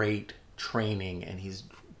great training, and he's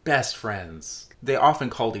best friends. They often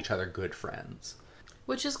called each other good friends.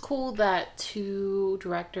 Which is cool that two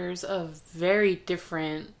directors of very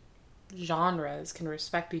different genres can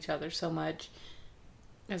respect each other so much,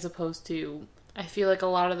 as opposed to, I feel like a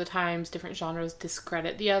lot of the times different genres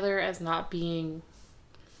discredit the other as not being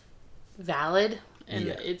valid, and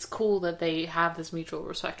Yeah. It's cool that they have this mutual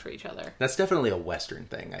respect for each other. That's definitely a Western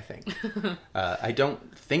thing, I think. I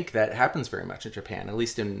don't think that happens very much in Japan, at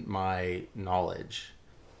least in my knowledge.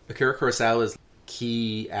 Akira Kurosawa's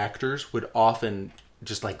key actors would often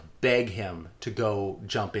just beg him to go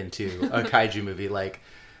jump into a kaiju movie.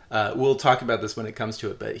 We'll talk about this when it comes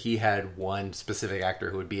to it, but he had one specific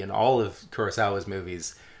actor who would be in all of Kurosawa's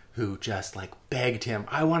movies who just begged him,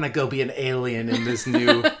 I want to go be an alien in this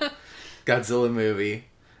new Godzilla movie.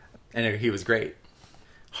 And he was great.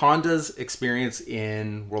 Honda's experience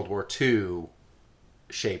in World War II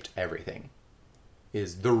shaped everything.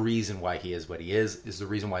 Is the reason why he is what he is the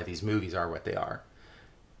reason why these movies are what they are.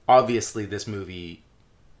 Obviously, this movie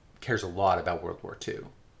cares a lot about World War II.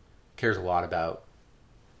 Cares a lot about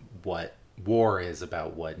what war is,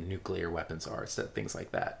 about what nuclear weapons are, things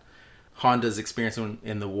like that. Honda's experience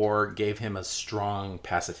in the war gave him a strong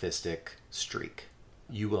pacifistic streak.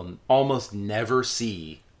 You will almost never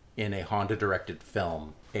see in a Honda-directed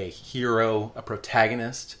film a hero, a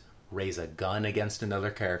protagonist, raise a gun against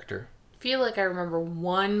another character. I feel like I remember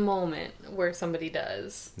one moment where somebody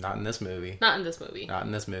does. Not in this movie. Not in this movie. Not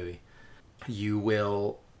in this movie. You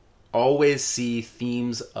will always see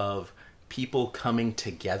themes of people coming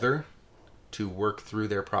together to work through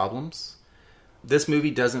their problems. This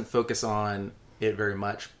movie doesn't focus on it very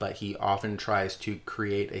much, but he often tries to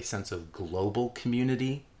create a sense of global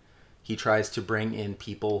community. He tries to bring in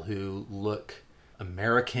people who look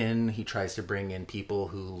American. He tries to bring in people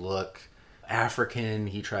who look African.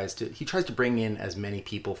 He tries to bring in as many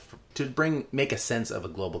people to make a sense of a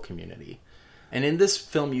global community. And in this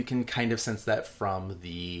film, you can kind of sense that from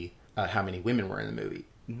the how many women were in the movie.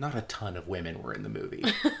 Not a ton of women were in the movie.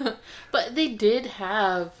 But they did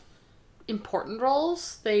have important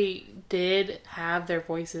roles. They did have their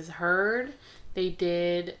voices heard. They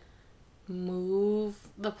did move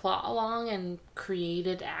the plot along and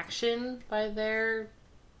created action by their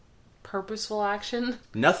purposeful action.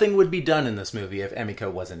 Nothing would be done in this movie if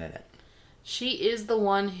Emiko wasn't in it. She is the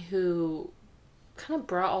one who kind of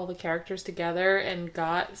brought all the characters together and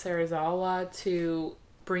got Serizawa to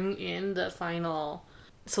bring in the final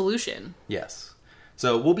solution. Yes.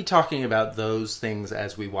 So we'll be talking about those things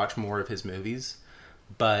as we watch more of his movies,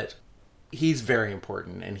 but he's very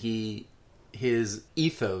important, and his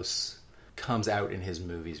ethos comes out in his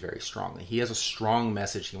movies very strongly. He has a strong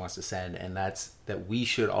message he wants to send, and that's that we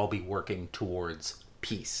should all be working towards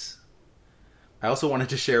peace. I also wanted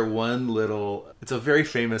to share it's a very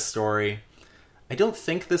famous story. I don't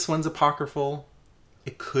think this one's apocryphal.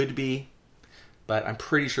 It could be, but I'm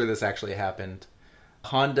pretty sure this actually happened.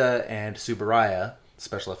 Honda and Tsuburaya,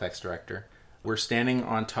 special effects director, were standing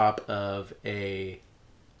on top of a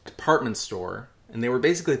department store, and they were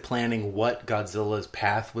basically planning what Godzilla's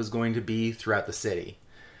path was going to be throughout the city.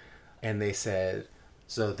 And they said,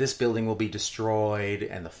 so this building will be destroyed,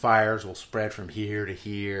 and the fires will spread from here to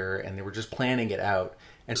here, and they were just planning it out.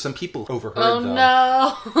 And some people overheard them.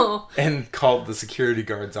 No! And called the security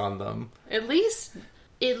guards on them. At least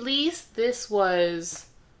this was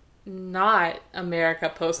not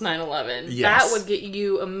America post 9/11. Yes. That would get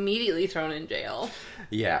you immediately thrown in jail.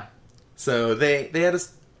 Yeah. So they had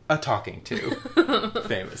a talking to,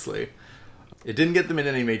 famously. It didn't get them in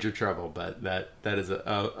any major trouble, but that is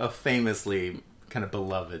a famously kind of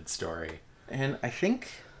beloved story. And I think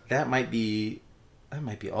that might be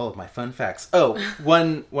all of my fun facts. Oh,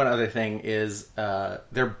 one other thing is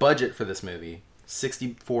their budget for this movie,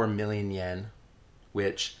 64 million yen,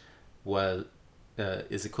 which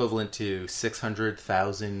is equivalent to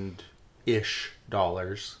 $600,000-ish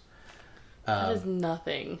dollars. That is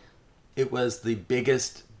nothing. It was the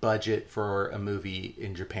biggest budget for a movie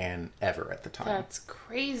in Japan ever at the time. That's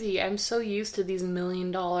crazy. I'm so used to these $1 million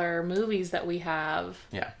movies that we have.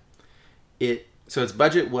 Yeah. So its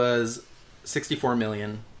budget was 64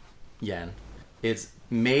 million yen. It's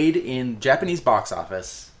made in Japanese box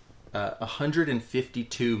office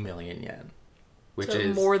 152 million yen, which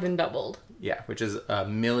is more than doubled. Yeah, which is a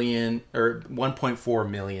million or 1.4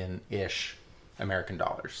 million ish American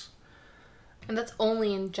dollars. And that's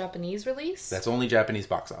only in Japanese release? That's only Japanese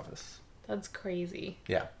box office. That's crazy.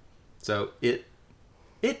 Yeah. So it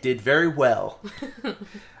did very well.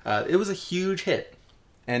 It was a huge hit.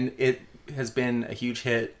 And it has been a huge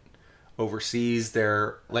hit overseas.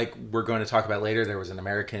 Like we're going to talk about later, there was an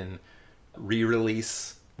American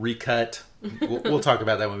re-release, recut. We'll talk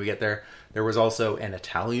about that when we get there. There was also an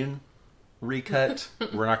Italian recut.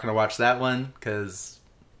 We're not going to watch that one because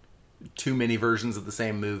too many versions of the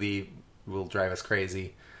same movie will drive us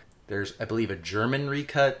crazy. There's, I believe, a German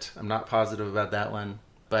recut. I'm not positive about that one,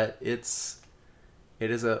 but it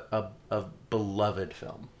is a beloved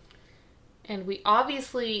film. And we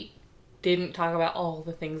obviously didn't talk about all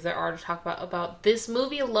the things there are to talk about this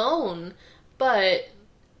movie alone, but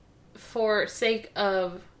for sake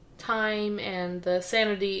of time and the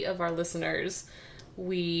sanity of our listeners,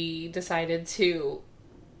 we decided to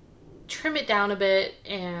trim it down a bit,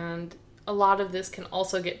 and a lot of this can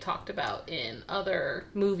also get talked about in other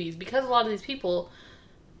movies because a lot of these people,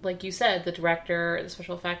 like you said, the director, the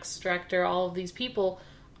special effects director, all of these people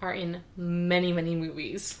are in many, many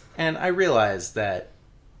movies. And I realize that,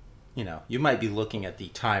 you might be looking at the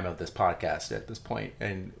time of this podcast at this point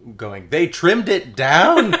and going, they trimmed it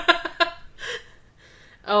down?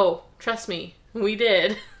 Oh, trust me, we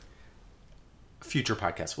did. Future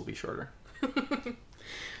podcasts will be shorter.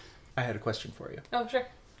 I had a question for you. Oh, sure.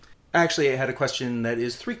 Actually, I had a question that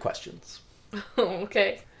is 3 questions. Oh,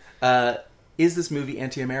 okay. Is this movie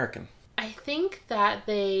anti-American? I think that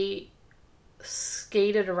they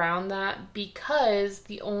skated around that because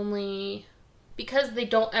they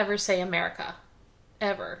don't ever say America.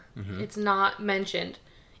 Ever. Mm-hmm. It's not mentioned.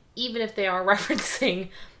 Even if they are referencing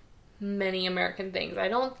many American things.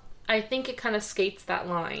 I think it kind of skates that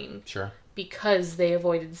line. Sure. Because they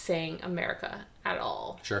avoided saying America at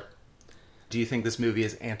all. Sure. Do you think this movie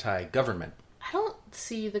is anti-government? I don't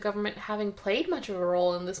see the government having played much of a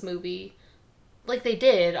role in this movie. Like they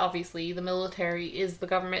did, obviously. The military is the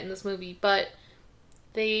government in this movie. But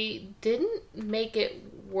they didn't make it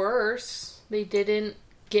worse. They didn't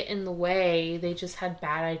get in the way. They just had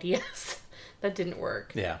bad ideas that didn't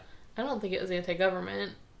work. Yeah. I don't think it was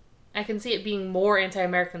anti-government. I can see it being more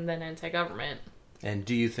anti-American than anti-government. And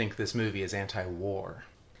do you think this movie is anti-war?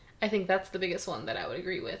 I think that's the biggest one that I would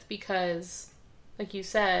agree with because, like you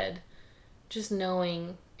said, just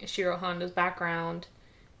knowing Ishiro Honda's background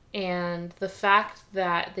and the fact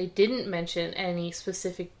that they didn't mention any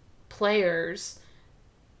specific players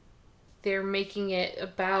they're making it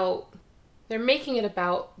about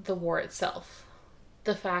the war itself.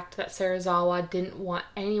 The fact that Serizawa didn't want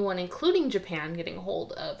anyone, including Japan, getting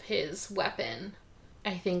hold of his weapon,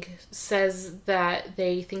 I think says that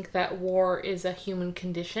they think that war is a human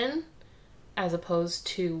condition as opposed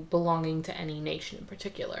to belonging to any nation in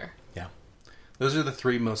particular. Yeah. Those are the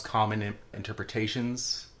three most common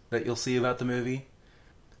interpretations that you'll see about the movie.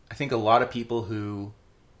 I think a lot of people who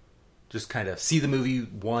just kind of see the movie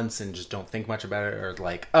once and just don't think much about it are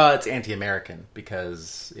like, oh, it's anti-American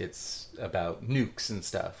because it's about nukes and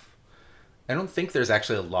stuff. I don't think there's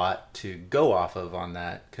actually a lot to go off of on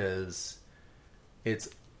that because it's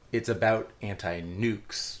about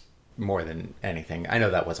anti-nukes more than anything. I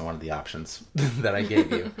know that wasn't one of the options that I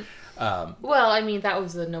gave you. Well, I mean, that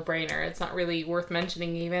was a no-brainer. It's not really worth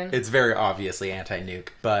mentioning even. It's very obviously anti-nuke,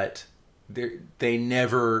 but they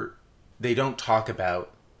don't talk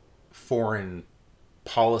about foreign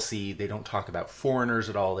policy. They don't talk about foreigners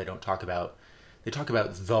at all. They talk about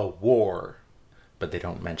the war, but they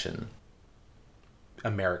don't mention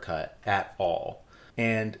America at all.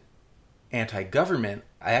 And anti-government,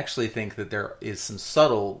 I actually think that there is some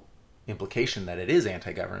subtle implication that it is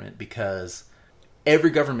anti-government because every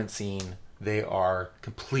government scene, they are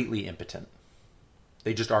completely impotent.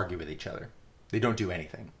 They just argue with each other. They don't do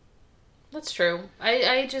anything. That's true.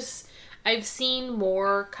 I've seen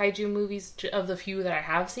more kaiju movies of the few that I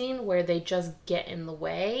have seen where they just get in the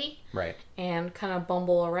way. Right. And kind of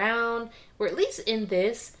bumble around. Where at least in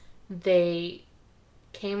this, they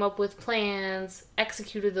came up with plans,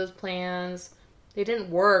 executed those plans. They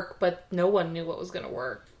didn't work, but no one knew what was going to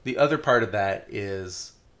work. The other part of that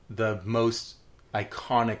is the most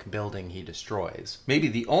iconic building he destroys. Maybe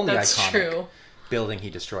the only iconic building he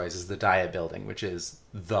destroys is the Diet building, which is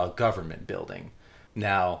the government building.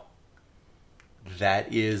 Now,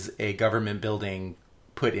 that is a government building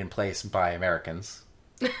put in place by Americans.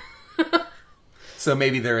 So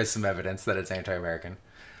maybe there is some evidence that it's anti-American.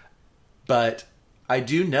 But I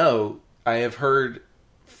do know, I have heard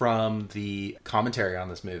from the commentary on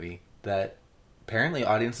this movie that apparently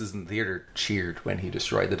audiences in the theater cheered when he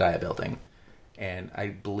destroyed the Diet building. And I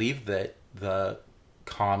believe that the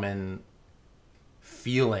common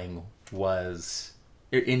feeling was,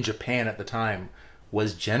 in Japan at the time,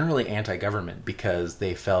 was generally anti-government because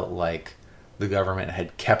they felt like the government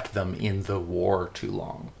had kept them in the war too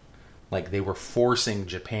long. Like they were forcing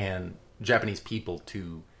Japanese people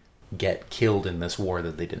to get killed in this war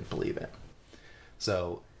that they didn't believe in.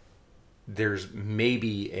 So there's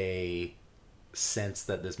maybe a sense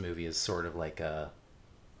that this movie is sort of like a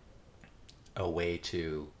way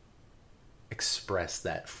to express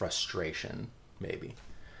that frustration, maybe.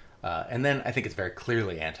 And then I think it's very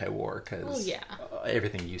clearly anti-war because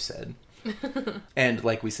everything you said. And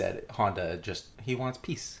like we said, Honda he wants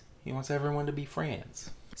peace. He wants everyone to be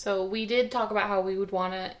friends. So we did talk about how we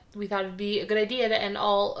thought it'd be a good idea to end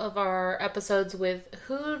all of our episodes with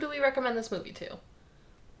who do we recommend this movie to?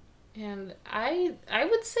 And I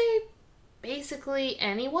would say basically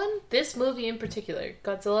anyone. This movie in particular,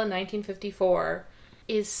 Godzilla 1954,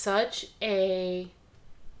 is such a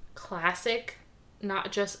classic,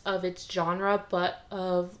 not just of its genre, but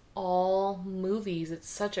of all movies. It's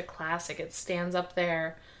such a classic. It stands up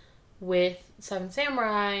there with Seven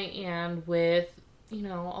Samurai and with,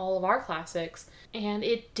 all of our classics. And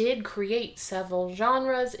it did create several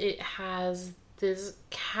genres. It has this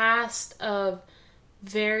cast of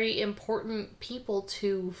very important people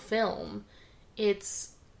to film.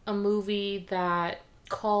 It's a movie that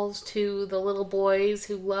calls to the little boys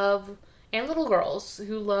who love, and little girls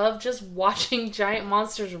who love just watching giant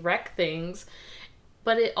monsters wreck things.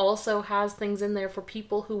 But it also has things in there for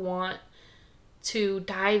people who want to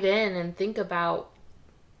dive in and think about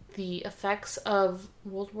the effects of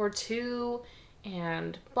World War II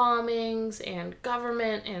and bombings and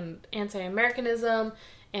government and anti-Americanism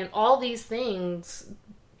and all these things.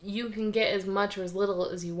 You can get as much or as little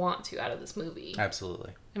as you want to out of this movie.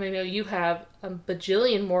 Absolutely. And I know you have a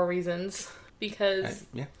bajillion more reasons because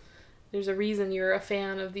there's a reason you're a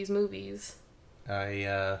fan of these movies.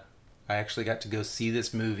 I actually got to go see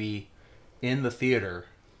this movie in the theater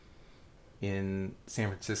in San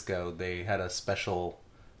Francisco. They had a special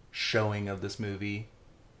showing of this movie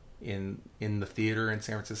in the theater in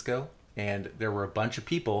San Francisco, and there were a bunch of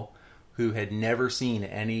people who had never seen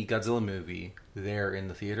any Godzilla movie there in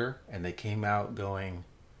the theater, and they came out going,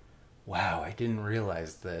 wow, I didn't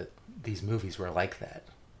realize that these movies were like that.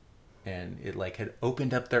 And it had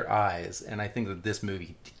opened up their eyes, and I think that this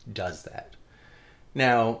movie does that.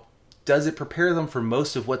 Now, does it prepare them for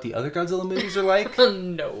most of what the other Godzilla movies are like?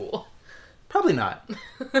 No. Probably not.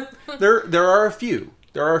 There are a few.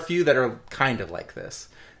 There are a few that are kind of like this.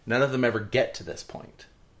 None of them ever get to this point.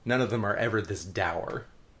 None of them are ever this dour.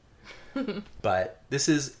 But this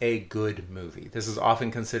is a good movie. This is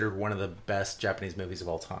often considered one of the best Japanese movies of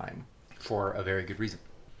all time, for a very good reason.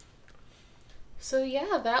 So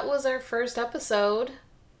yeah, that was our first episode,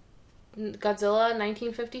 Godzilla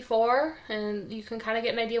 1954, and you can kind of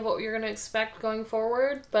get an idea of what you're going to expect going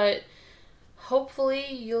forward, but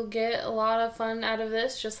hopefully you'll get a lot of fun out of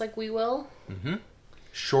this, just like we will. Mm-hmm.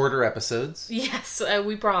 Shorter episodes. Yes,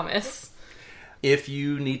 we promise. If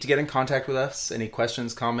you need to get in contact with us, any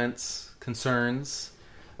questions, comments, concerns,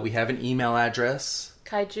 we have an email address.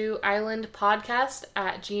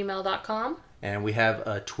 kaijuislandpodcast@gmail.com. And we have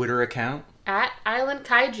a Twitter account.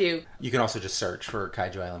 @IslandKaiju. You can also just search for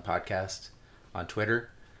Kaiju Island Podcast on Twitter.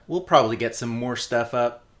 We'll probably get some more stuff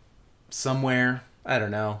up somewhere. I don't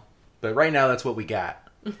know. But right now, that's what we got.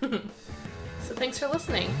 So thanks for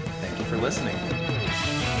listening. Thank you for listening.